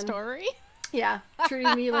girlfriend. Gay story. Yeah,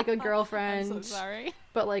 treated me like a girlfriend. I'm so sorry.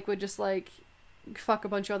 But like would just like fuck a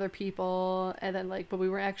bunch of other people, and then like, but we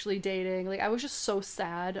weren't actually dating. Like I was just so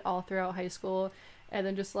sad all throughout high school. And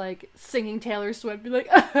then just, like, singing Taylor Swift, be like,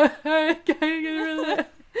 I can't get rid of it.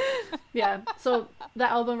 Yeah, so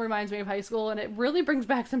that album reminds me of high school, and it really brings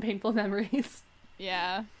back some painful memories.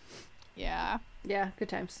 Yeah. Yeah, good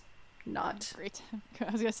times. Not. Great. I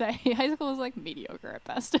was gonna say, high school was, like, mediocre at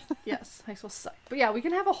best. Yes, high school sucked. But yeah, we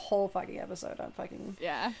can have a whole fucking episode on fucking...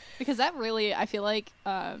 Yeah, because that really, I feel like,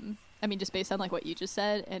 I mean, just based on, like, what you just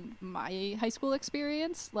said and my high school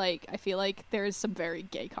experience, like, I feel like there's some very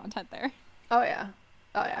gay content there. Oh, yeah.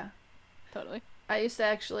 Oh, yeah. Totally. I used to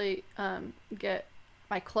actually get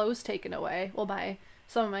my clothes taken away. Well,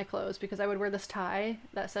 some of my clothes, because I would wear this tie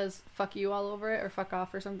that says "fuck you" all over it, or "fuck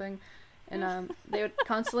off" or something. And they would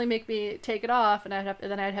constantly make me take it off, and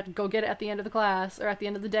then I'd have to go get it at the end of the class or at the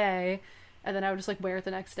end of the day, and then I would just like wear it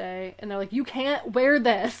the next day. And they're like, "You can't wear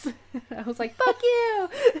this." I was like, "Fuck you."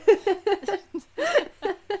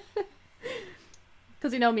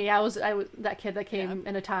 Because me, I was that kid that came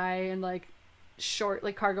in a tie and like short,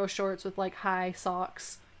 like cargo shorts with like high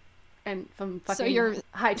socks and from fucking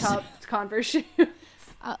high top Converse shoes.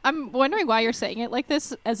 I'm wondering why you're saying it like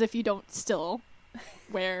this, as if you don't still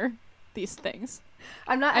wear these things.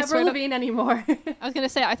 I'm not Avril Lavigne anymore. I was gonna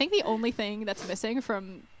say, I think the only thing that's missing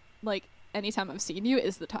from like any time I've seen you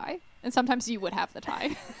is the tie, and sometimes you would have the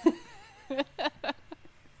tie.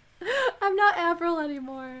 I'm not Avril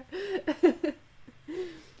anymore.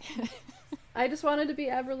 I just wanted to be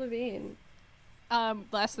Avril Lavigne.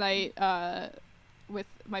 Last night, with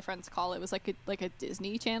my friend's call, it was like a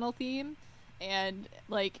Disney Channel theme, and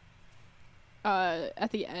like,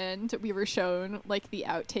 at the end we were shown like the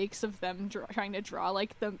outtakes of them trying to draw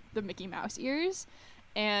like the Mickey Mouse ears,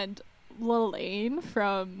 and Lelaine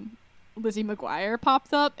from Lizzie McGuire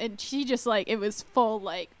popped up, and she just like, it was full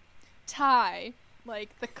like tie, like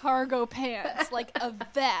the cargo pants, like a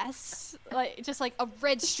vest, like just like a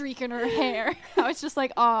red streak in her hair. I was just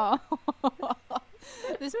like, oh,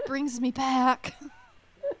 this brings me back.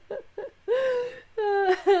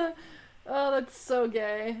 Oh, that's so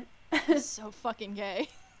gay. So fucking gay.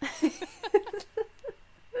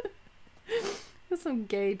 Some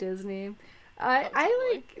gay Disney.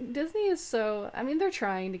 I like Disney is so, I mean, they're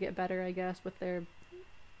trying to get better, I guess, with their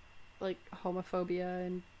like homophobia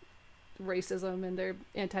and racism and their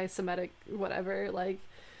anti-Semitic whatever, like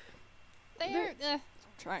they're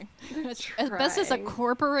trying as trying. best as a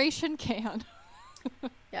corporation can.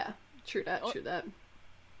 Yeah, true that.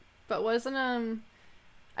 But wasn't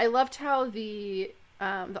I loved how the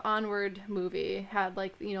the Onward movie had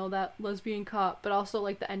like, you know, that lesbian cop, but also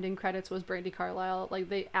like the ending credits was Brandi Carlile. Like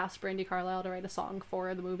they asked Brandi Carlile to write a song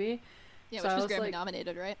for the movie. Yeah, So which I was was Grammy like,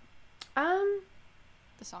 nominated, right? um,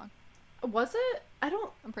 The song. was it? I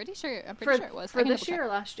don't. I'm pretty sure it was. For this year or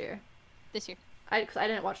last year? This year. Cause I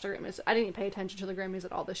didn't watch the Grammys. I didn't pay attention to the Grammys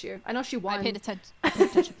at all this year. I know she won. I paid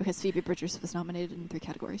attention because Phoebe Bridgers was nominated in 3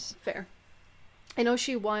 categories. Fair. I know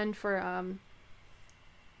she won for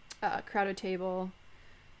Crowded Table,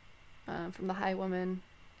 from The High Woman,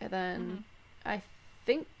 and then I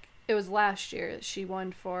think it was last year that she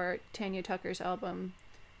won for Tanya Tucker's album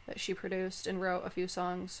that she produced and wrote a few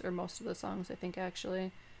songs, or most of the songs, I think,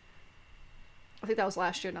 actually. I think that was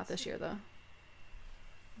last year, not this year, though.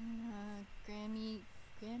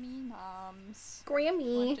 Grammy noms.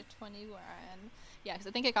 Grammy. 1 to 21. Yeah, because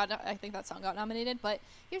I think that song got nominated. But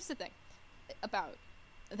here's the thing about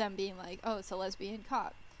them being like, oh, it's a lesbian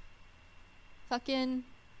cop. Fucking,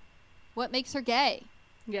 what makes her gay?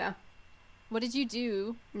 Yeah. What did you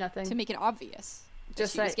do? Nothing. To make it obvious that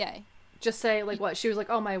Just she was gay? Just say like what she was like.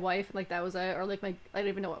 Oh, my wife. Like that was it, or like I don't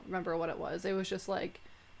even remember what it was. It was just like.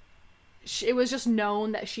 It was just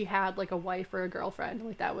known that she had like a wife or a girlfriend.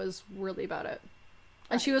 Like that was really about it.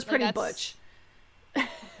 And Right, she was like, pretty butch.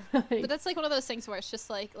 But that's like one of those things where it's just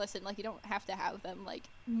like, listen, like you don't have to have them like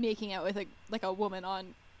making out with a woman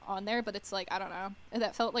on there, but it's like, I don't know,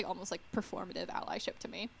 that felt like almost like performative allyship to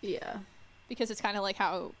me. Yeah. Because it's kind of like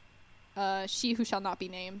how She Who Shall Not Be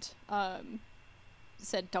Named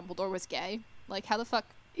said Dumbledore was gay. Like how the fuck?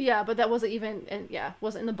 Yeah, but that wasn't even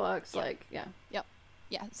wasn't in the books. Yeah. Like yeah. Yep.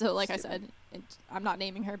 Yeah. So like Stupid. I said, I'm not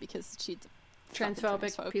naming her because she's a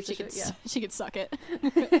Transphobic transphobe. piece of shit. Yeah. She could suck it.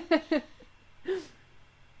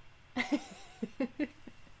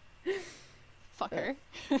 Fuck her.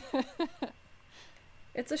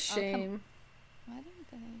 It's a shame. Why didn't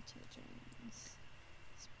they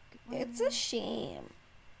change? It's a shame.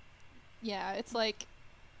 Yeah, it's like,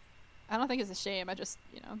 I don't think it's a shame. I just,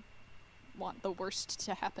 want the worst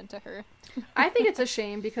to happen to her. I think it's a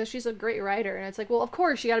shame because she's a great writer, and it's like, well, of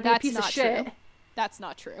course, you got to be a piece of shit. True. That's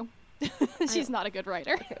not true. She's not a good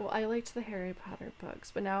writer. Okay, well, I liked the Harry Potter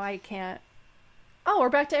books, but now I can't. Oh, we're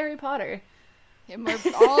back to Harry Potter. And we're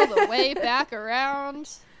all the way back around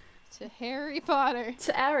to Harry Potter.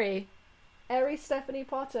 To Ari. Ari Stephanie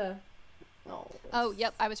Potter. Oh,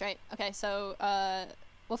 yep, I was right. Okay, so,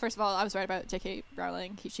 well, first of all, I was right about J.K.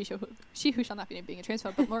 Rowling, she who shall not be named, being a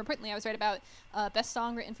transphobe, but more importantly, I was right about Best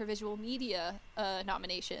Song Written for Visual Media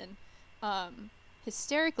nomination.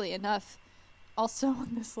 Hysterically enough, also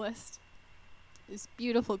on this list is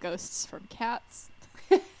Beautiful Ghosts from Cats.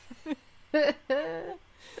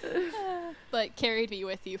 But Carried Me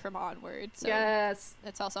With You from Onward. So yes.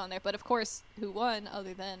 that's also on there. But of course, who won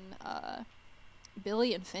other than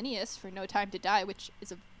Billy and Phineas for No Time to Die, which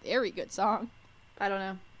is a very good song. I don't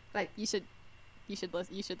know. Like You should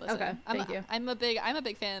listen. Okay, thank you. I'm a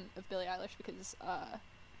big fan of Billie Eilish because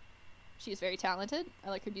she's very talented. I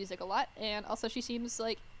like her music a lot, and also she seems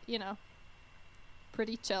like,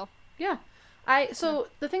 pretty chill. Yeah. So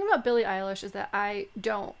the thing about Billie Eilish is that I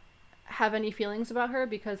don't have any feelings about her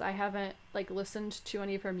because I haven't like listened to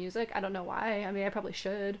any of her music. I don't know why. I mean, I probably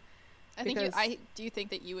should. I do think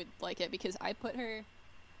that you would like it because I put her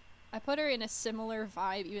in a similar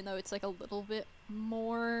vibe, even though it's like a little bit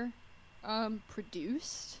more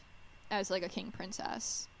produced as like a King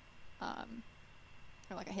Princess or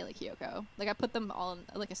like a Hayley Kiyoko. Like I put them all in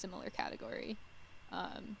like a similar category,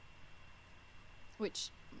 which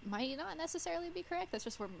might not necessarily be correct. That's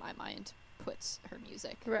just where my mind puts her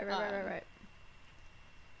music. Right.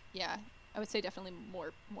 Yeah, I would say definitely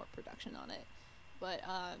more production on it. But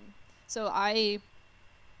so I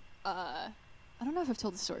don't know if I've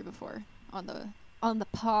told the story before on the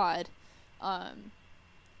pod,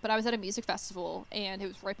 but I was at a music festival and it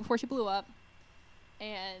was right before she blew up,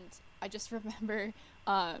 and I just remember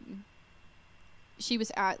she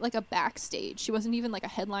was at like a backstage. She wasn't even like a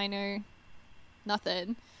headliner,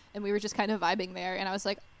 nothing, and we were just kind of vibing there. And I was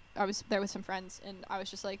there with some friends, and I was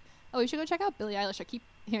just like, oh, we should go check out Billie Eilish. I keep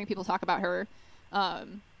hearing people talk about her,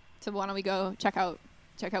 so why don't we go check out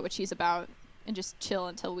what she's about and just chill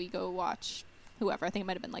until we go watch whoever. I think it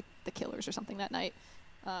might have been like The Killers or something that night.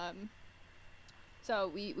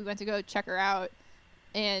 So we went to go check her out,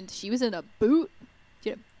 and she was in a boot. She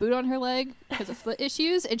had a boot on her leg because of foot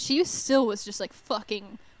issues, and she still was just like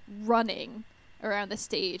fucking running around the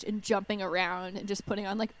stage and jumping around and just putting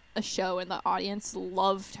on like a show, and the audience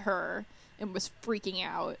loved her and was freaking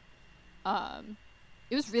out.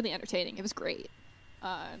 It was really entertaining. It was great.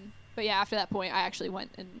 But yeah, after that point, I actually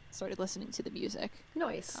went and started listening to the music.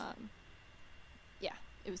 Nice. Yeah,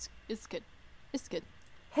 it was good. It's good.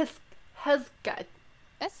 Has got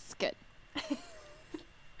That's good.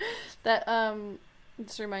 that.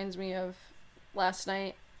 This reminds me of last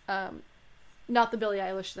night. Not the Billie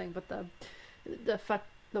Eilish thing, but the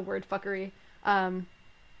word fuckery.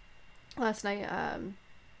 Last night,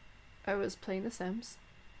 I was playing The Sims,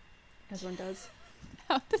 as one does.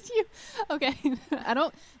 How did you? Okay, I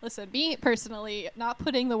don't listen. Me personally, not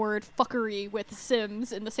putting the word fuckery with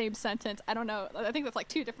Sims in the same sentence. I don't know. I think that's like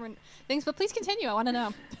two different things. But please continue. I want to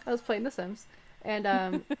know. I was playing The Sims, and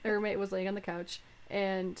her roommate was laying on the couch,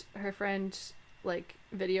 and her friend like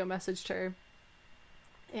video messaged her,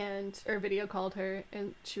 or video called her,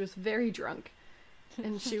 and she was very drunk,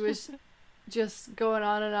 and she was just going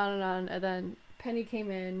on and on and on, and then Penny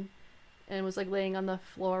came in, and was like laying on the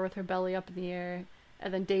floor with her belly up in the air.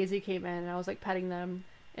 And then Daisy came in, and I was like petting them,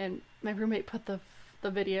 and my roommate put the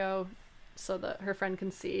video so that her friend can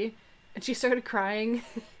see, and she started crying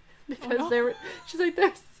because she's like,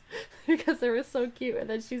 because they were so cute. And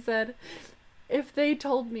then she said, if they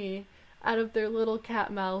told me out of their little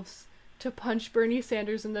cat mouths to punch Bernie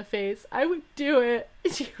Sanders in the face, I would do it.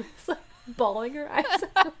 And she was like bawling her eyes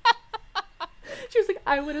out. She was like,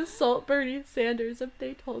 I would assault Bernie Sanders if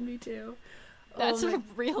they told me to. That's what a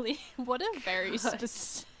very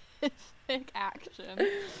specific action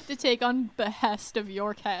to take on behest of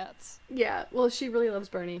your cats. Yeah, well, she really loves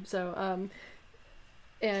Bernie, so,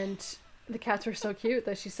 and the cats were so cute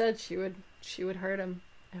that she said she would hurt him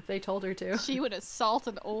if they told her to. She would assault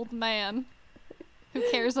an old man who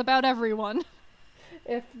cares about everyone.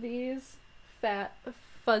 If these fat,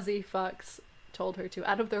 fuzzy fucks told her to,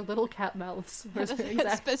 out of their little cat mouths.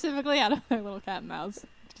 Specifically out of their little cat mouths.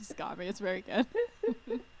 Just got me. It's very good.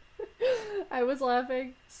 I was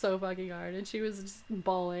laughing so fucking hard, and she was just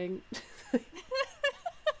bawling.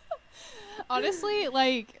 Honestly,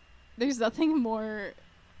 like, there's nothing more.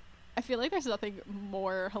 I feel like there's nothing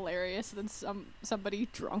more hilarious than somebody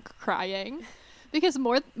drunk crying, because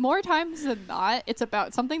more times than not, it's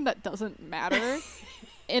about something that doesn't matter.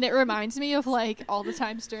 And it reminds me of like all the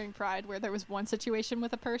times during Pride where there was one situation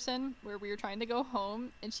with a person where we were trying to go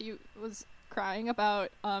home, and she was crying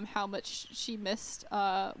about how much she missed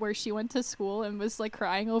where she went to school, and was like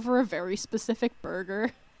crying over a very specific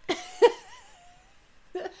burger.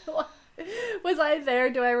 Was I there?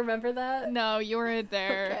 Do I remember that? No, you weren't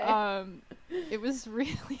there. Okay. It was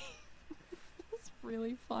really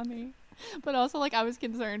funny, but also like I was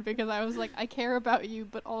concerned because I was like, I care about you,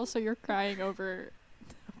 but also you're crying over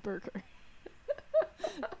a burger.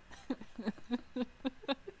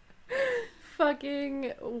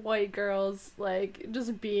 Fucking white girls, like,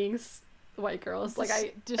 just being white girls. Like,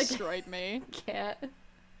 I destroyed me.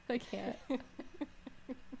 I can't.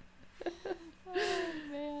 Oh,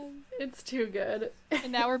 man. It's too good.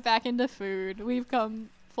 And now we're back into food. We've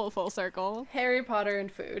come full circle. Harry Potter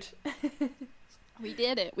and food. We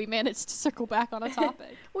did it. We managed to circle back on a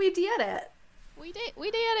topic. We did it. We did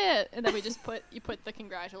it. And then we just put the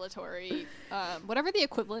congratulatory, whatever the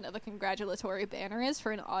equivalent of a congratulatory banner is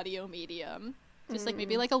for an audio medium. Just like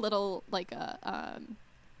maybe like a little, like a,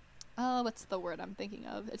 what's the word I'm thinking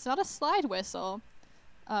of? It's not a slide whistle.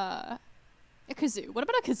 A kazoo. What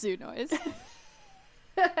about a kazoo noise?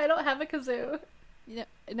 I don't have a kazoo.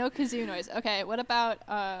 No kazoo noise. Okay, what about,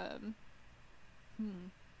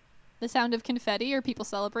 the sound of confetti or people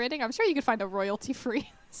celebrating? I'm sure you could find a royalty-free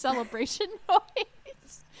celebration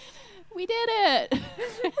noise. We did it.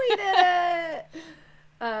 We did it.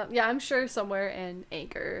 Yeah, I'm sure somewhere in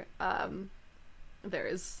Anchor, there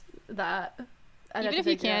is that. Even if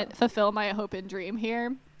you can't fulfill my hope and dream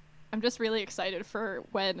here, I'm just really excited for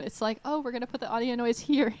when it's like, oh, we're gonna put the audio noise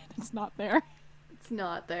here, and it's not there. It's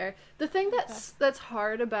not there. The thing that's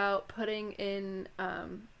hard about putting in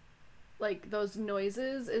like those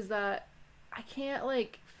noises is that I can't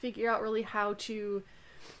like figure out really how to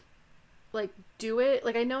like do it.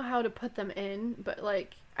 Like I know how to put them in, but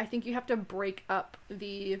like I think you have to break up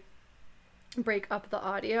the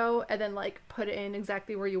audio and then like put it in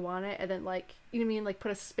exactly where you want it, and then like, you know what I mean, like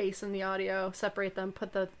put a space in the audio, separate them,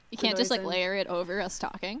 put the You can't just like layer it over us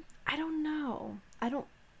talking? I don't know.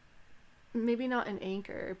 Maybe not in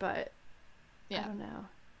Anchor, but yeah. I don't know.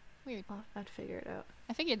 Weird. I'd figure it out.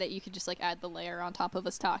 I figured that you could just like add the layer on top of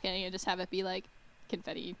us talking and just have it be like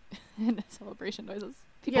confetti and celebration noises.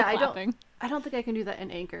 People clapping. I don't think I can do that in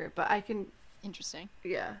Anchor, but I can. Interesting.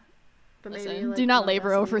 Yeah. But listen, maybe, like, do not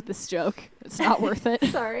labor over this joke. It's not worth it.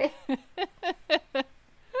 Sorry.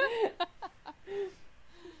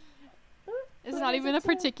 It's not even a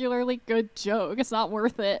particularly good joke. It's not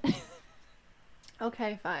worth it.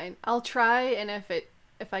 Okay, fine. I'll try, and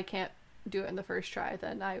if I can't do it in the first try,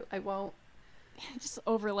 then I won't. just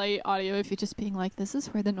overlay audio of you just being like, this is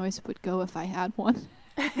where the noise would go if I had one.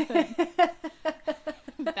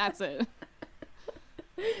 That's it.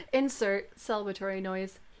 Insert celebratory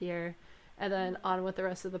noise here, and then on with the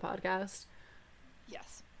rest of the podcast.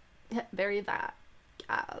 Yes. Very that.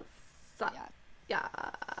 Yes. Yeah. Yeah.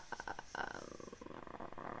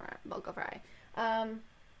 Vocal fry. Oh,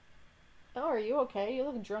 are you okay? You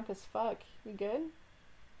look drunk as fuck. You good?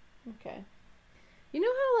 Okay. You know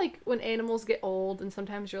how, like, when animals get old and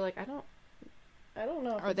sometimes you're like, I don't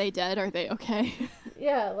know. Are they dead? Are they okay?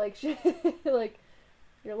 Yeah, like, like,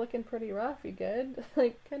 you're looking pretty rough. You good?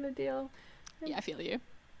 Like, kind of deal. Yeah, I feel you.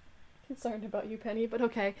 Concerned about you, Penny, but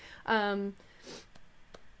okay.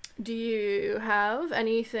 Do you have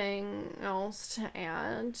anything else to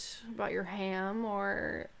add about your ham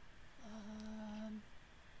or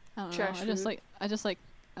I don't know. trash food?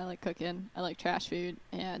 I like cooking. I like trash food,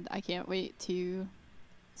 and I can't wait to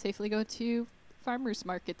safely go to farmers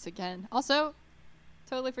markets again. Also,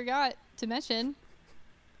 totally forgot to mention,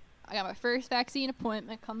 I got my first vaccine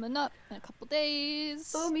appointment coming up in a couple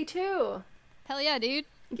days. Oh, me too. Hell yeah, dude.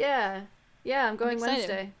 Yeah. Yeah, I'm going excited.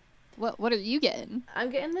 Wednesday. What are you getting? I'm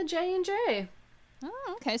getting the J&J.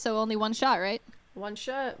 Oh, okay. So only one shot, right? One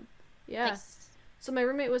shot. Yeah. Nice. So my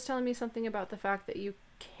roommate was telling me something about the fact that you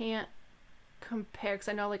can't compare, because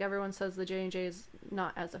I know, like, everyone says the J&J is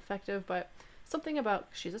not as effective, but something about,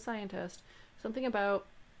 she's a scientist, something about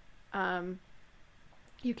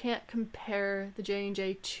you can't compare the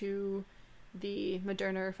J&J to the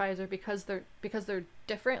Moderna or Pfizer because they're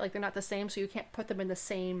different, like they're not the same, so you can't put them in the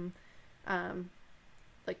same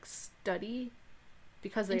like study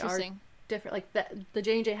because they are different. Like the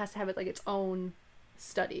J&J has to have it like its own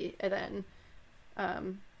study, and then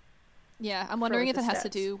yeah, I'm wondering if it has to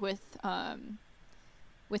stats. do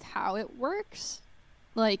with how it works,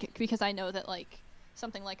 like, because I know that like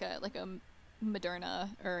something like a Moderna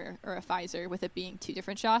or a Pfizer, with it being two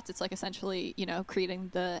different shots, it's like essentially, you know,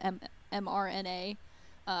 creating the mRNA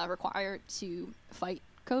required to fight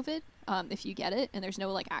COVID if you get it, and there's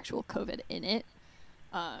no like actual COVID in it.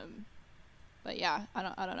 But yeah, I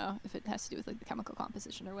don't know if it has to do with like the chemical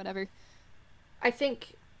composition or whatever. I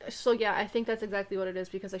think so. Yeah, I think that's exactly what it is,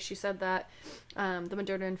 because like she said that the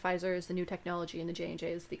Moderna and Pfizer is the new technology and the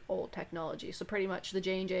J&J is the old technology. So pretty much the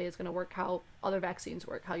J&J is going to work how other vaccines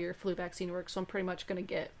work, how your flu vaccine works. So I'm pretty much going to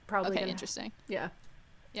get probably. Okay, interesting. Yeah.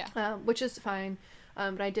 Yeah. Which is fine.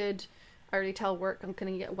 But I did already tell work I'm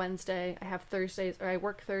going to get Wednesday. I have Thursdays, or I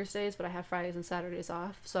work Thursdays, but I have Fridays and Saturdays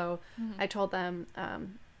off. So I told them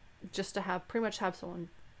just to pretty much have someone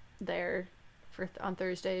there for on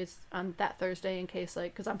Thursdays, on that Thursday, in case,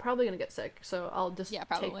 like, because I'm probably gonna get sick, so I'll just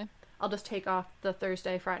I'll just take off the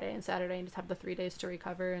Thursday, Friday, and Saturday, and just have the 3 days to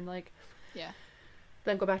recover, and like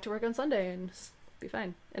then go back to work on Sunday and just be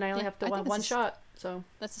fine. And I only have to one shot, so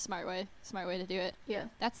that's a smart way to do it. Yeah,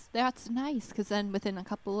 that's nice, because then within a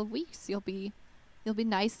couple of weeks you'll be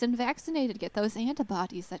nice and vaccinated, get those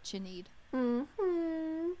antibodies that you need.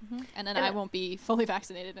 And then I won't be fully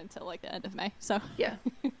vaccinated until like the end of May, so yeah.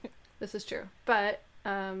 This is true, but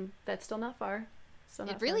that's still not far.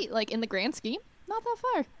 It really, like, in the grand scheme, not that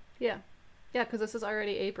far. Yeah, because this is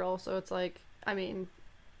already April, so it's like, I mean,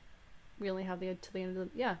 we only have to the end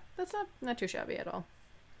of the, yeah, that's not too shabby at all.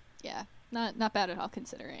 Yeah, not bad at all,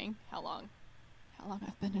 considering how long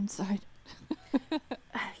I've been inside.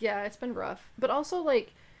 Yeah, it's been rough, but also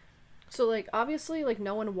like, so like obviously like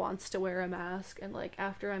no one wants to wear a mask, and like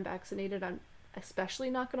after I'm vaccinated, I'm especially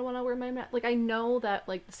not going to want to wear my mask. Like, I know that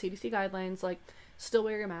like the CDC guidelines, like, still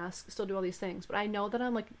wear your mask, still do all these things, but I know that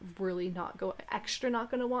I'm like really not going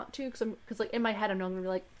to want to, because like in my head I'm not going to be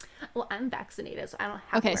like, well, I'm vaccinated, so I don't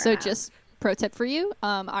have to wear a mask. Just pro tip for you,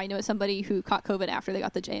 I know somebody who caught COVID after they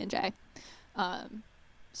got the J&J.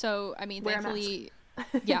 So I mean, thankfully,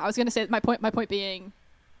 yeah, I was going to say my point being,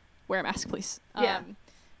 wear a mask, please. Yeah.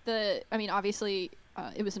 I mean, obviously,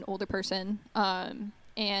 it was an older person,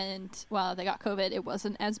 and while they got COVID, it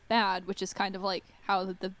wasn't as bad, which is kind of like how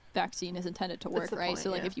the vaccine is intended to work, right?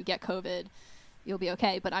 So like if you get COVID, you'll be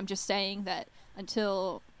okay. But I'm just saying that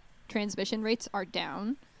until transmission rates are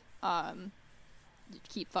down,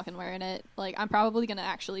 keep fucking wearing it. Like, I'm probably gonna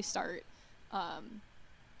actually start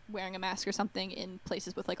wearing a mask or something in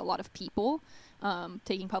places with like a lot of people,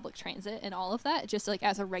 taking public transit and all of that, just like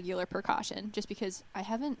as a regular precaution, just because I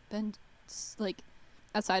haven't been like,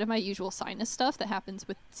 outside of my usual sinus stuff that happens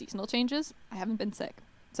with seasonal changes, I haven't been sick.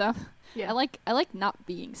 So yeah. I like not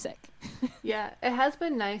being sick. Yeah, it has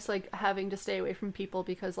been nice, like, having to stay away from people,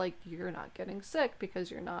 because like you're not getting sick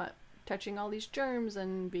because you're not touching all these germs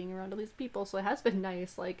and being around all these people. So it has been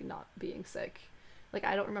nice, like, not being sick. Like,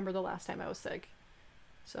 I don't remember the last time I was sick,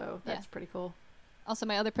 so that's pretty cool. Also,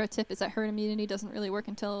 my other pro tip is that herd immunity doesn't really work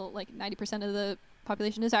until like 90% of the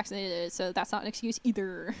population is vaccinated, so that's not an excuse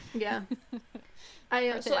either. Yeah.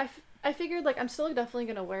 I figured like I'm still definitely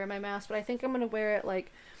gonna wear my mask, but I think I'm gonna wear it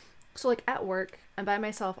like so like at work I'm by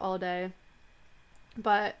myself all day,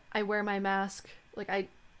 but I wear my mask like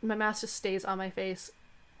my mask just stays on my face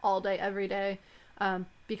all day every day,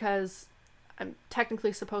 because I'm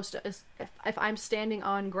technically supposed to if I'm standing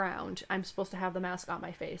on ground I'm supposed to have the mask on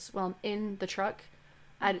my face. While I'm in the truck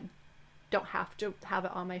I don't have to have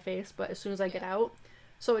it on my face, but as soon as I get out,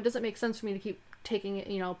 so it doesn't make sense for me to keep taking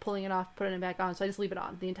it, pulling it off, putting it back on, so I just leave it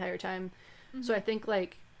on the entire time. So I think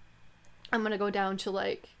like I'm gonna go down to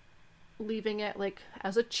like leaving it like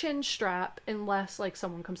as a chin strap unless like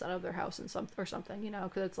someone comes out of their house and something,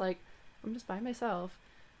 because it's like I'm just by myself,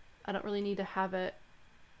 I don't really need to have it,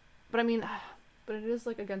 but I mean but it is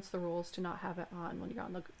like against the rules to not have it on when you're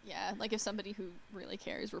on the like if somebody who really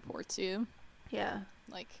cares reports you,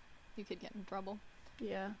 like you could get in trouble.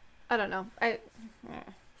 I don't know,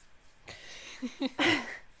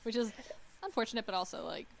 which is unfortunate, but also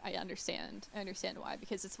like I understand why,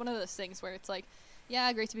 because it's one of those things where it's like,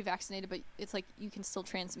 yeah, great to be vaccinated, but it's like you can still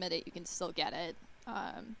transmit it, you can still get it.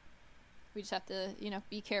 We just have to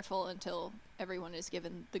be careful until everyone is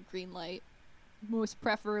given the green light, most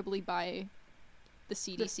preferably by the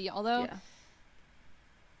CDC. Although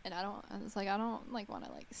and I don't want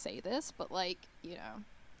to like say this, but like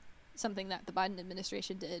something that the Biden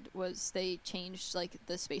administration did was they changed like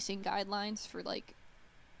the spacing guidelines for like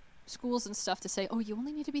schools and stuff to say, oh, you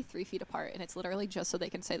only need to be 3 feet apart, and it's literally just so they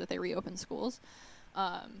can say that they reopened schools.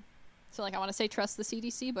 So like I want to say trust the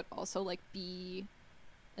CDC, but also like be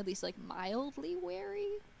at least like mildly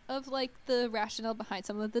wary of like the rationale behind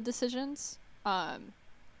some of the decisions.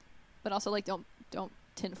 But also like don't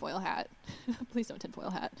tinfoil hat. Please don't tinfoil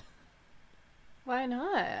hat. Why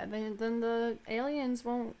not? Then the aliens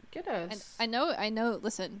won't get us. And I know.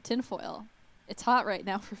 Listen, tinfoil. It's hot right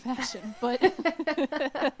now for fashion, but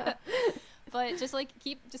but just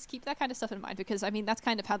keep that kind of stuff in mind, because I mean that's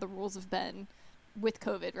kind of how the rules have been with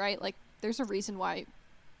COVID, right? Like there's a reason why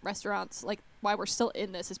restaurants, like why we're still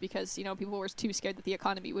in this, is because people were too scared that the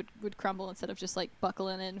economy would crumble instead of just like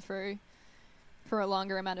buckling in for a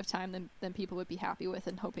longer amount of time than people would be happy with,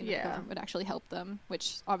 and hoping that the government would actually help them,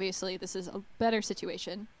 which obviously this is a better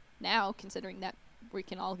situation now, considering that we're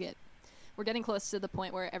getting close to the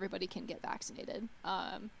point where everybody can get vaccinated.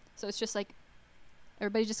 So it's just like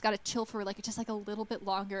everybody just got to chill for like just like a little bit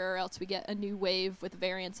longer, or else we get a new wave with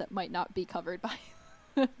variants that might not be covered by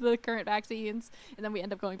the current vaccines, and then we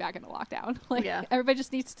end up going back into lockdown. Like everybody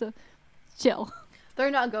just needs to chill. They're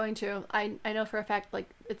not going to. I know for a fact, like,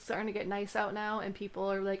 it's starting to get nice out now, and people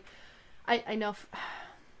are, like, I know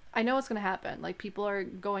what's going to happen. Like, people are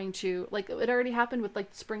going to, like, it already happened with, like,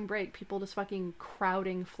 spring break. People just fucking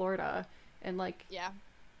crowding Florida and, like... Yeah.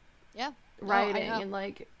 Rioting, and,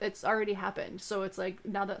 like, it's already happened. So it's, like,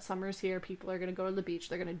 now that summer's here, people are going to go to the beach.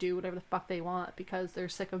 They're going to do whatever the fuck they want because they're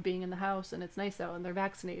sick of being in the house, and it's nice out, and they're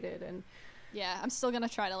vaccinated, and... Yeah, I'm still going to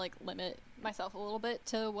try to, like, limit myself a little bit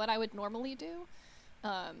to what I would normally do.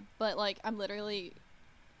 But like I'm literally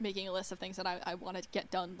making a list of things that I want to get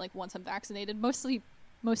done like once I'm vaccinated, mostly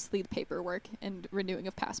the paperwork and renewing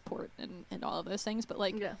of passport and all of those things, but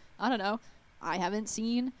like I don't know, I haven't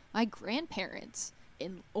seen my grandparents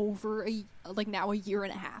in over now a year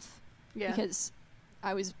and a half, because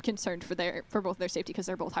I was concerned for both their safety, because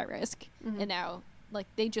they're both high risk. And now like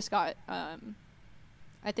they just got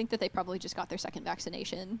I think that they probably just got their second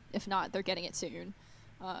vaccination, if not they're getting it soon.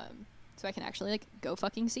 So I can actually, like, go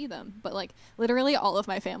fucking see them. But, like, literally all of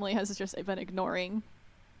my family has just been ignoring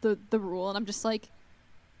the rule. And I'm just like,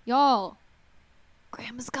 y'all,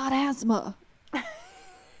 Grandma's got asthma.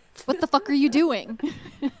 What the fuck are you doing?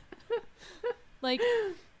 like,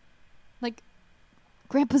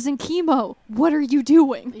 Grandpa's in chemo. What are you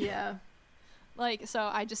doing? Yeah. Like,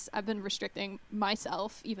 so I've been restricting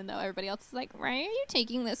myself, even though everybody else is like, why are you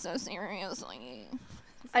taking this so seriously?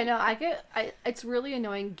 I know, it's really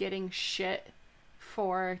annoying getting shit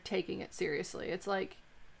for taking it seriously. It's like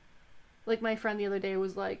my friend the other day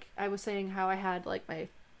was like, I was saying how I had like my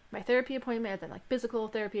therapy appointment, and then like physical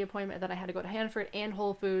therapy appointment, and then I had to go to Hanford and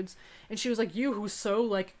Whole Foods, and she was like, you who's so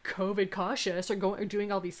like COVID cautious are doing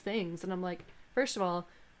all these things, and I'm like, first of all,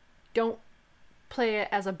 don't play it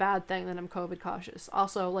as a bad thing that I'm COVID cautious.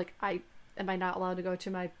 Also, like, am I not allowed to go to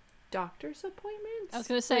my doctor's appointments? I was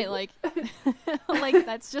gonna say like like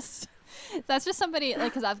that's just somebody,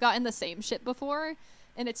 like, because I've gotten the same shit before,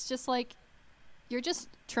 and it's just like, you're just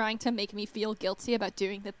trying to make me feel guilty about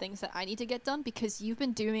doing the things that I need to get done because you've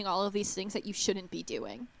been doing all of these things that you shouldn't be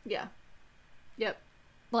doing. Yeah. Yep.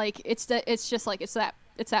 Like it's that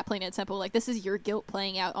plain and simple. Like this is your guilt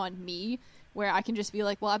playing out on me, where I can just be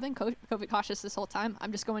like, well, I've been COVID cautious this whole time.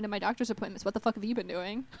 I'm just going to my doctor's appointments. What the fuck have you been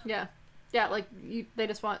doing? Yeah, like they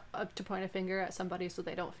just want to point a finger at somebody so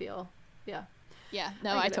they don't feel. Yeah. Yeah.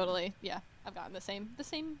 No, I totally. Yeah, I've gotten the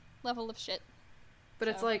same level of shit. But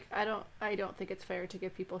so. It's like I don't think it's fair to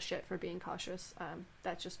give people shit for being cautious.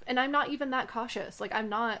 That's just, and I'm not even that cautious. Like I'm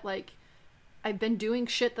not like, I've been doing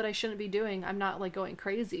shit that I shouldn't be doing. I'm not like going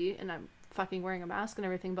crazy and I'm fucking wearing a mask and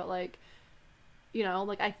everything, but like, you know,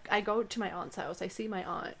 like I go to my aunt's house, I see my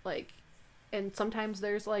aunt, like, and sometimes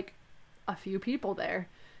there's like a few people there,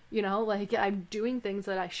 you know, like I'm doing things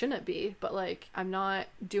that I shouldn't be, but like I'm not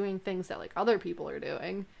doing things that like other people are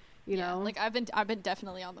doing, you know? Like I've been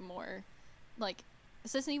definitely on the more like,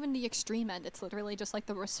 this isn't even the extreme end, it's literally just like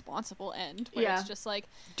the responsible end where it's just like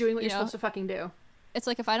doing what you're supposed to fucking do. It's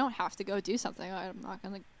like if I don't have to go do something, I'm not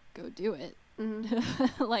gonna go do it.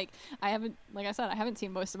 Mm-hmm. Like I haven't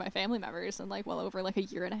seen most of my family members in like well over like a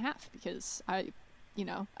year and a half because I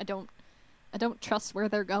don't trust where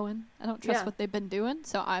they're going. I don't trust what they've been doing,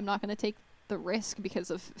 so I'm not gonna take the risk because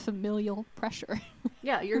of familial pressure.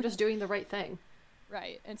 Yeah, you're just doing the right thing.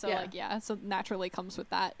 Right, and so so naturally comes with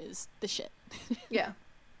that is the shit. Yeah,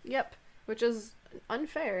 yep, which is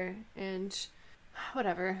unfair and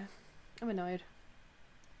whatever. I'm annoyed.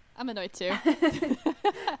 I'm annoyed too.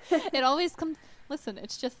 It always comes. Listen,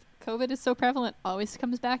 it's just COVID is so prevalent. Always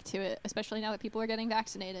comes back to it, especially now that people are getting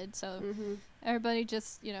vaccinated. So everybody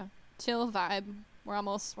just chill, vibe. We're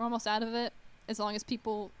almost out of it. As long as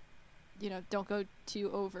people, don't go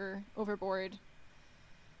too overboard.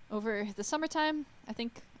 Over the summertime, I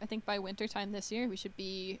think by winter time this year we should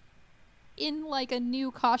be in like a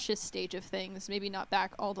new cautious stage of things. Maybe not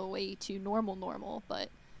back all the way to normal, but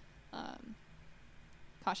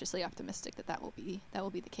cautiously optimistic that will be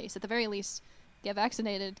the case. At the very least, get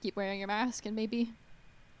vaccinated, keep wearing your mask, and maybe,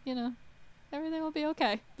 everything will be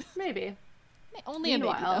okay. Maybe. Only a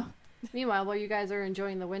maybe, though. Meanwhile, while you guys are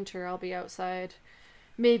enjoying the winter, I'll be outside,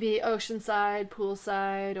 maybe oceanside,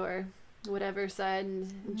 poolside, or whatever side,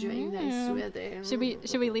 and enjoying nice weather. Should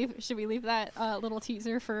we leave that little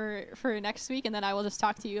teaser for next week, and then I will just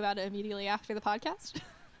talk to you about it immediately after the podcast?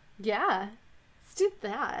 Yeah. Let's do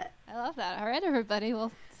that. I love that. All right, everybody.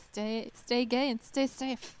 Well, stay gay and stay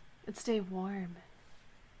safe. And stay warm.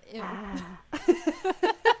 Ew.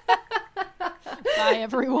 Bye,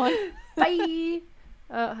 everyone. Bye.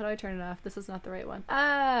 How do I turn it off? This is not the right one.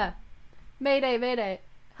 Mayday.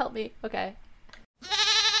 Help me. Okay.